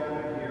all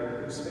gathered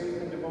here, whose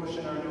faith and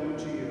devotion are known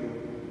to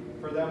you.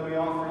 For them we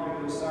offer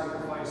you the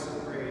sacrifice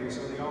of praise,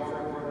 or the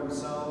offering for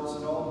themselves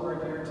and all who are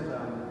dear to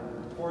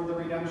them, for the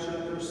redemption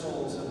of their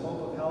souls and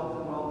hope of health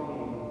and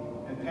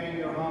well-being, and paying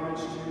their homage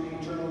to the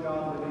eternal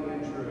God, living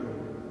and true.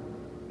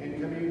 In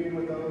communion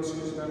with those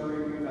whose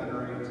memory we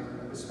venerate,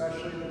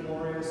 especially the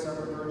glorious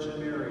ever Virgin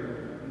Mary,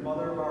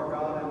 Mother of our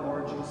God and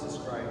Lord Jesus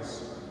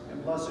Christ,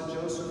 and blessed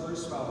Joseph, her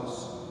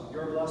spouse,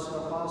 your blessed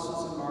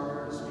apostles and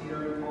martyrs,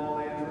 Peter and Paul,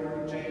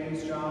 Andrew,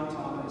 James, John,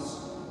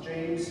 Thomas,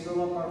 James,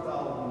 Philip,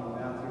 Bartholomew,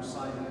 Matthew,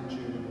 Simon, and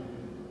Jude,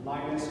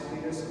 Linus,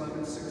 Cletus,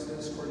 Clement,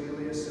 Sixtus,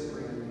 Cornelius,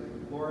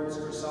 Cyprian, Lawrence,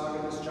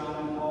 Chrysogonus,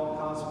 John and Paul,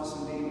 Cosmas,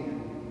 and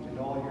Damian, and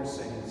all your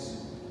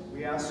saints.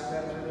 We ask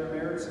that through their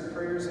merits and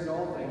prayers in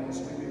all things,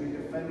 we may be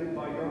defended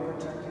by your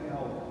protecting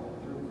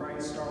help, through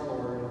Christ our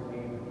Lord.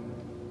 Amen.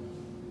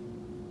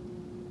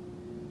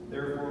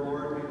 Therefore,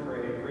 Lord, we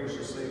pray,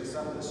 graciously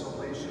accept this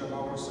oblation of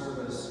our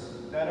service,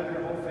 that of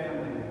your whole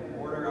family.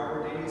 Order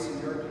our days in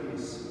your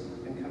peace,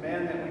 and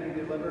command that we be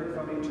delivered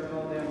from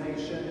eternal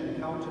damnation and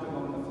counted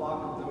among the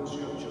flock of those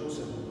you have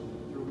chosen.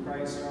 Through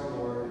Christ our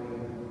Lord.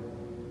 Amen.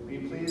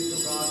 Be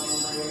pleased, O God, we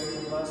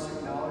pray, to bless,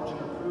 acknowledge, and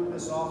approve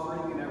this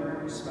offering in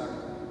every respect.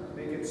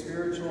 Make it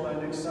spiritual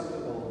and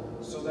acceptable,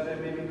 so that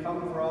it may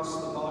become for us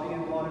the body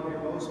and blood of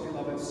your most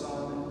beloved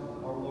Son,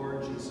 our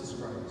Lord Jesus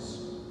Christ.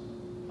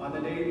 On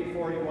the day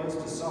before he was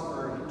to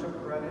suffer, he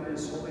took bread in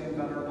his holy and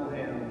venerable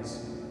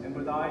hands, and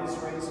with eyes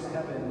raised to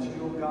heaven, to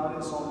you, O God,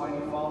 his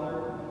almighty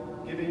Father,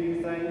 giving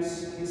you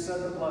thanks, he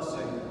said the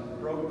blessing,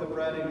 broke the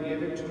bread, and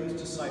gave it to his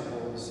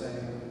disciples,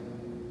 saying,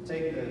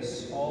 "Take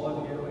this, all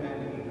of you,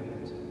 and eat of it.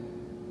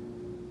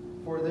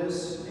 For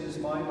this is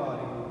my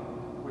body,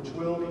 which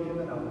will be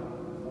given up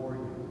for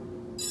you."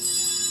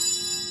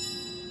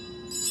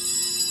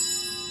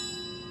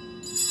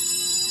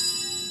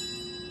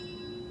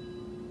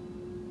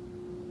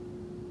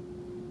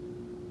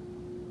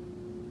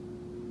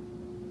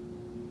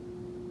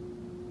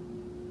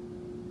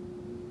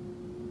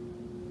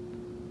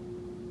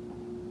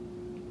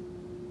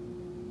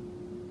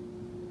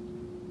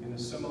 In a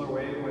similar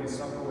way, when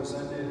supper was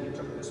ended, he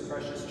took this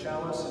precious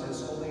chalice in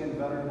his holy and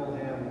venerable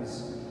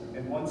hands,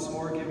 and once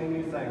more giving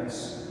you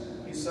thanks,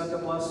 he said the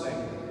blessing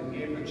and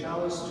gave the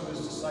chalice to his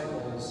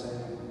disciples,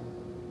 saying,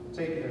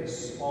 "Take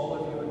this, all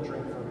of you, and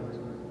drink from it.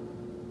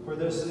 For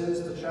this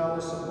is the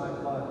chalice of my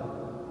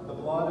blood, the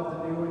blood of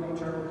the new and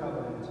eternal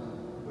covenant,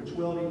 which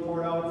will be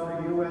poured out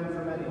for you and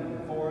for many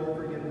for the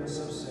forgiveness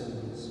of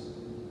sins.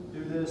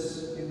 Do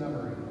this in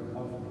memory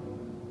of me."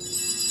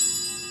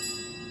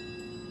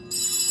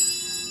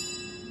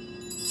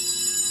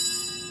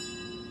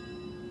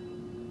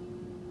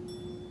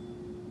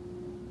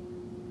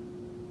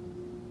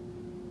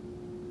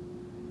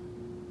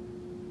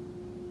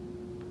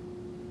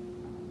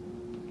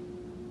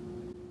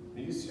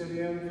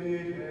 Mysterium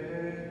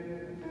Fidei.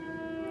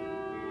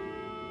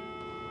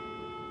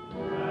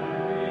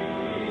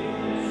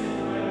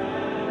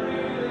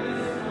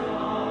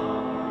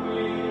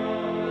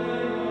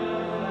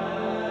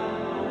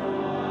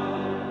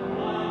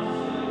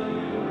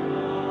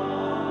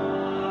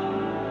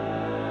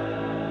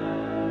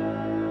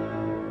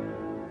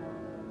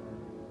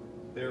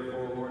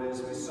 Therefore, Lord,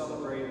 as we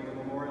celebrate the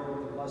memorial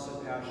of the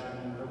Blessed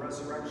Passion, the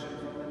resurrection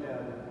from the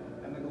dead,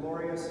 and the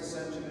glorious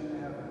ascension into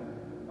heaven,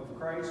 of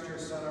Christ, your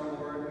Son, our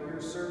Lord, we,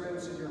 your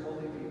servants and your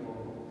holy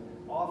people,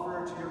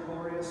 offer to your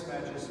glorious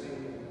majesty,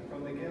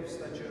 from the gifts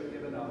that you have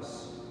given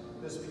us,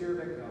 this pure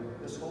victim,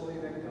 this holy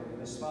victim,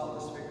 this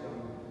spotless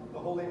victim, the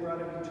holy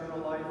bread of eternal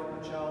life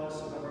and the chalice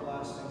of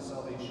everlasting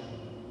salvation.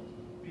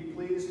 Be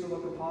pleased to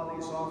look upon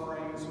these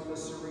offerings with a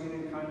serene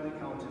and kindly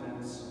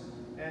countenance,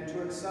 and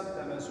to accept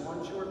them as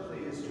once you are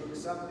pleased to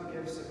accept the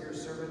gifts of your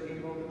servant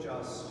Abel the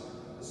just,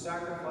 the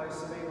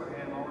sacrifice of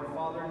Abraham, our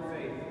father in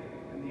faith,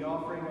 and the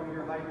offering of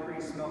your high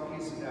priest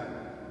Melchizedek,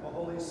 a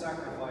holy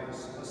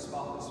sacrifice, a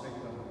spotless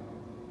victim.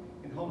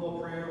 In humble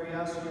prayer, we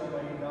ask you,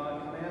 Almighty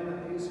God, command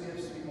that these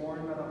gifts be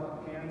borne by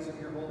the hands of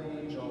your holy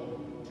angel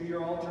to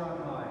your altar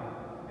on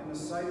high, in the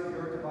sight of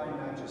your divine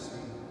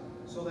majesty,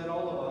 so that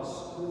all of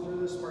us, who through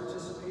this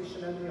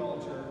participation at the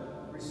altar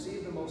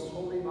receive the most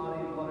holy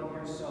body and blood of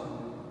your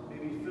Son, may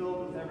be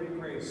filled with every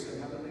grace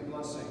and heavenly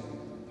blessing,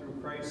 through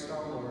Christ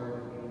our Lord.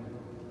 Amen.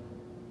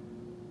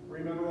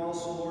 Remember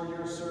also, Lord,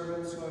 your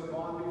servants who have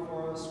gone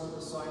before us with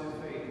the sign of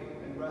faith,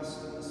 and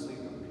rest in the sleep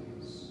of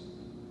peace.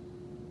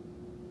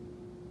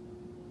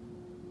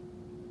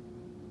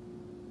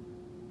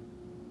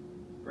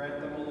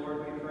 Grant them, O Lord,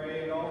 we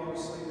pray, and all who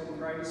sleep in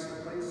Christ,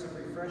 a place of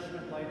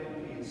refreshment, light,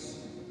 and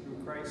peace,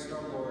 through Christ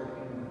our Lord.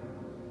 Amen.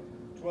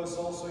 To us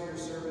also, your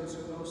servants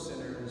who know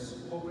sinners,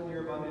 hope in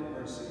your abundant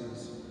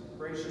mercies,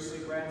 graciously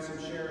grant some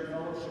share in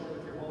fellowship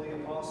with your holy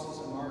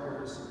apostles and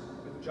martyrs,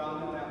 with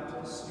John the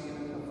Baptist,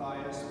 Stephen,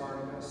 Matthias,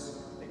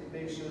 Barnabas,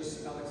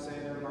 Ignatius,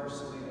 Alexander,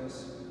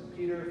 Marcellinus,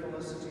 Peter,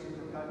 Felicity,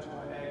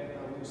 Perpetual, Agatha,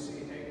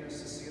 Lucy, Agnes,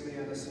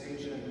 Cecilia,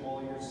 Anastasia, and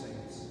all your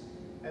saints.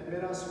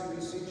 Admit us, we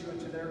beseech you,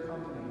 into their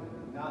company,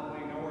 not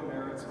weighing our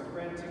merits, but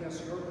granting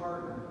us your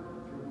pardon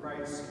through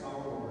Christ our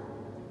Lord,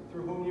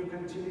 through whom you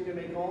continue to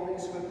make all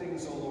these good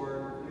things, O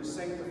Lord. You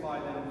sanctify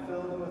them,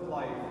 fill them with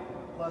life,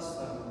 bless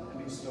them,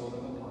 and bestow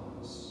them upon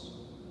us.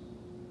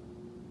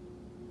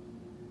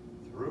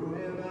 Through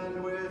him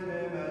and with him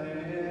and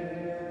in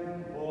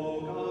him,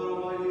 O God,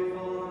 Almighty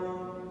Father,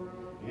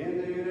 in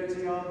the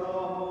unity of the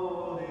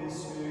Holy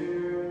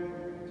Spirit,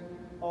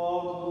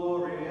 all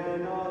glory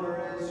and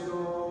honor is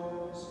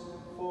yours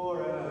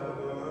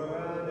forever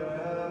and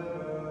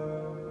ever.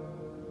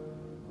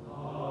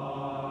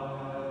 Amen.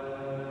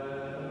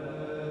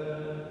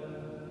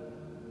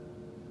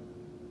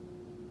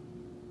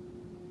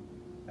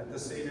 At the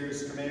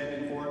Savior's command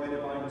and form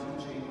divine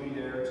teaching, we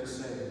dare to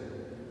say,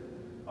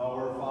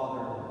 Our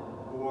Father,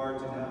 who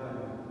art in heaven,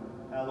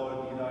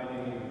 hallowed be thy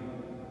name.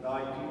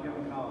 Thy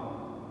kingdom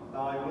come,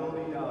 thy will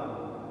be done,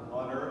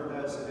 on earth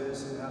as it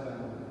is in heaven.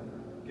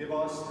 Give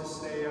us this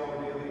day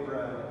our daily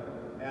bread,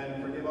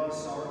 and forgive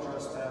us our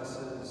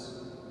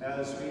trespasses,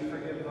 as we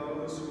forgive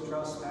those who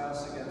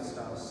trespass against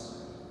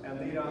us. And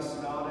lead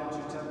us not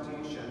into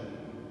temptation,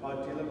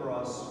 but deliver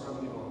us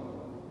from evil.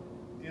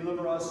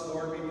 Deliver us,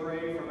 Lord, we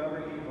pray, from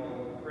every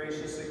evil.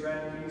 Graciously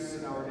grant peace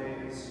in our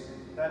days,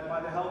 that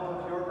by the help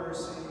of your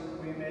mercy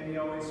that we may be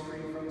always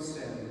free from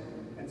sin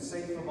and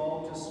safe from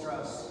all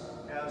distress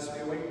as we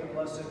await the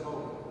blessed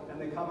hope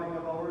and the coming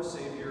of our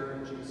Savior,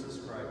 Jesus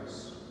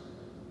Christ.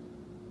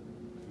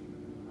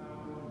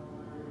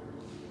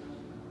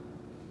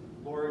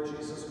 Lord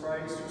Jesus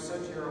Christ, who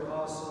said to your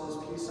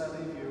apostles, "Peace I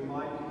leave you,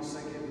 my peace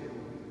I give you,"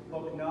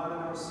 look not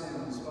on our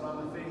sins, but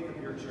on the faith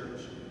of your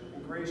church,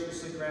 and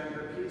graciously grant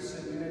her peace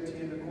and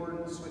unity in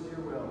accordance with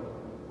your will,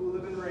 who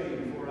live and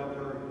reign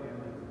forever and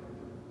ever.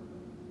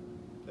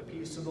 The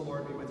peace of the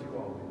Lord be with you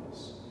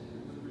always.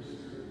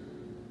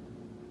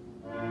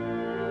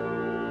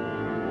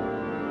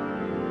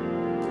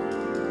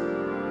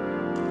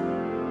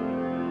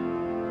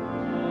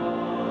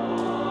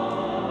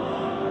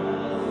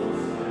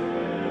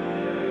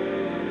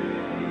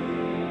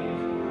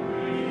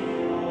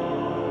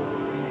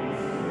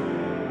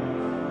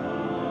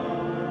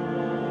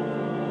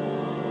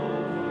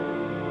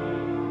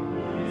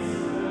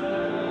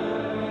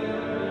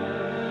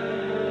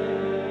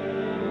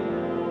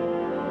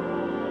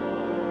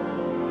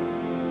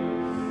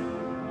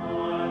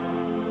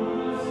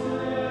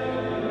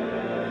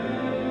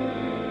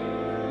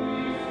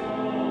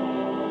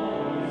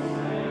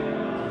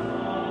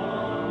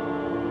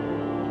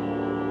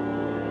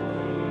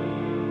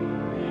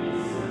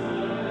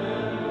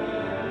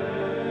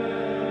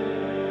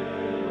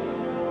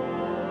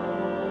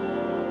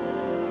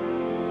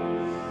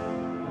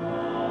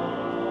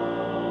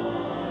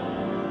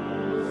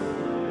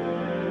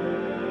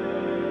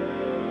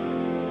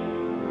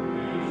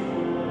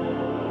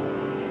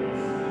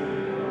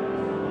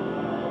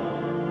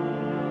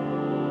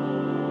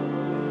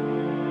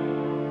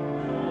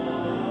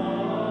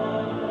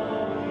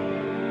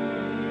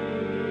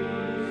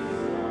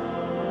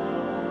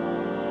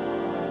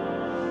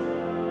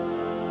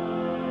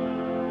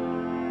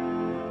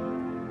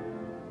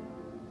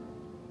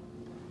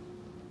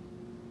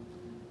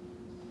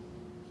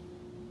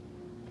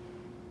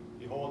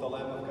 Behold the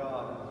Lamb of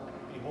God.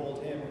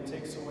 Behold him who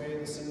takes away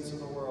the sins of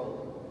the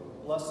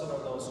world. Blessed are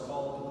those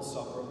called to the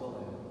supper of the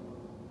Lamb.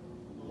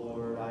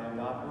 Lord, I am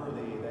not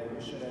worthy that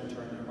you should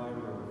enter under my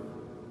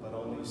roof, but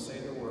only say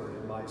the word,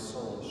 and my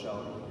soul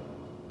shall be healed.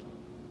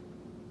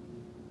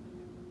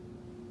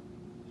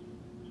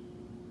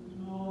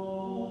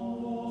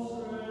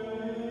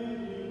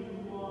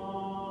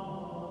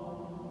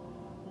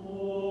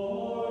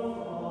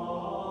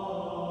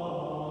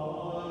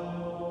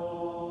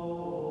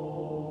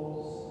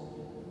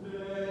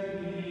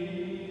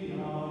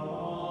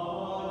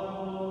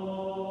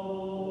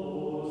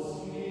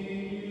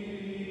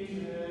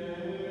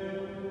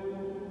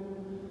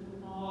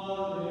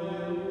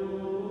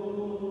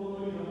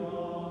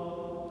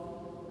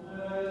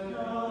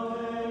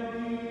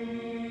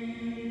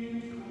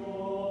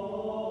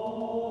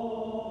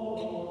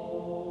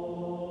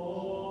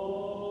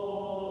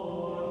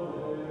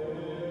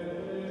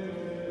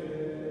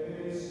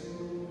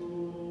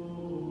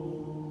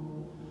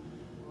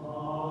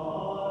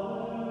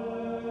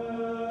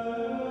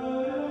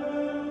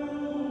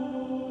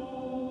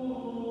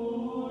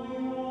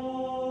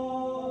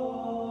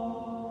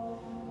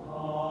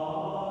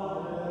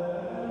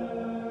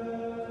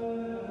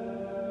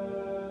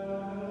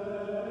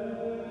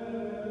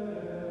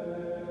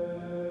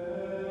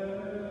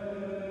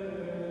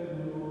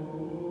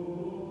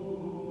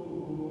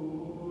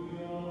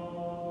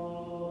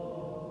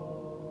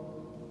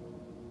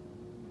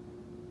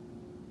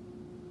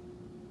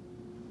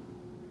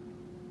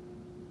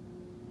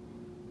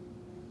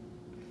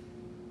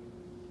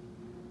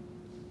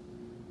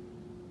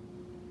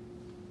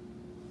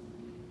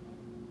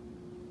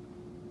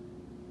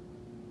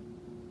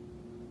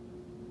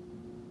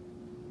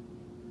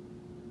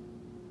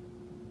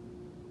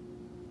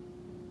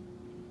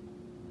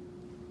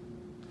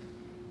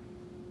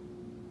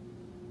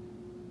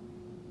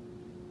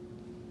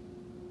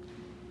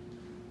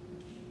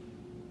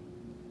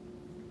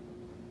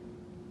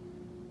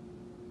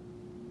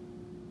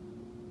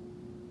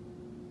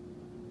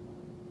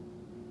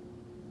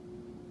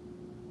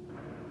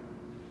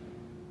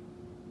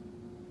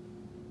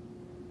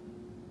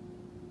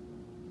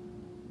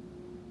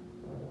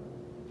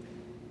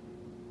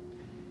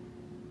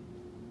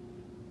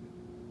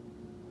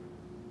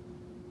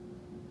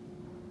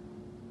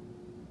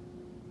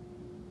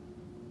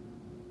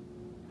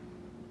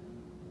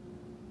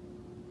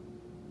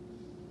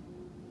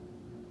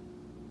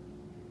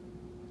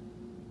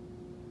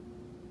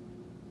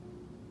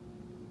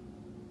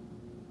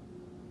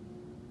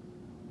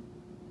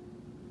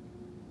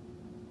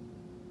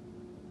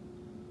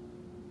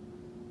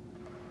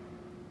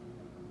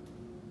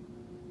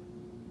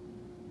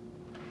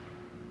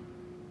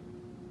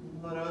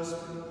 Let us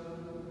pray.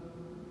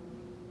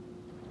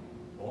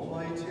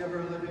 Almighty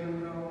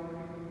ever-living God,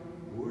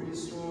 who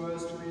restore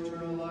us to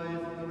eternal life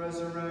in the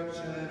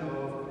resurrection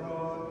of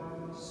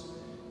Christ,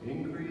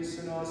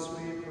 increase in us,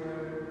 we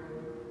pray,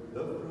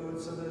 the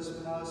fruits of this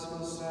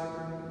Paschal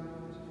sacrament,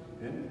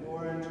 and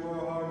pour into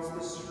our hearts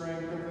the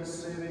strength of His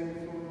saving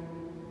food,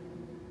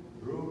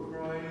 through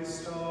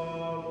Christ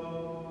our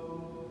Lord.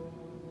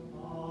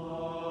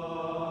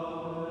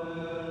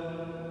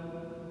 Amen.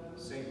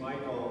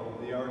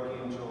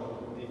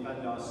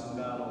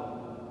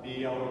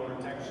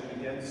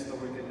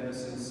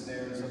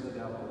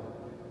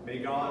 May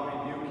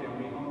God rebuke him,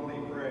 we humbly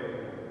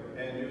pray.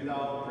 And do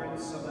thou,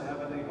 Prince of the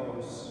heavenly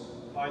hosts,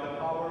 by the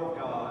power of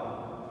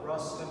God,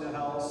 thrust into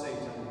hell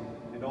Satan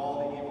and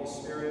all the evil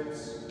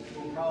spirits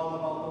who prowl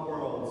about the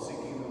world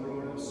seeking the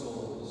ruin of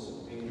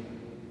souls. Amen.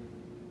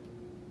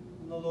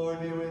 The Lord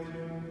be with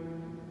you.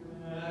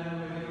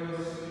 And with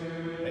your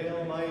spirit. May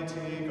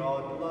Almighty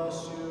God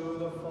bless you,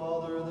 the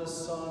Father, the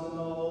Son, and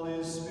the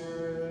Holy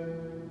Spirit.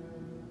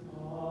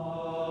 Amen.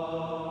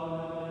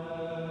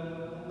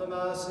 The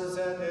Mass is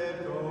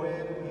ended. Go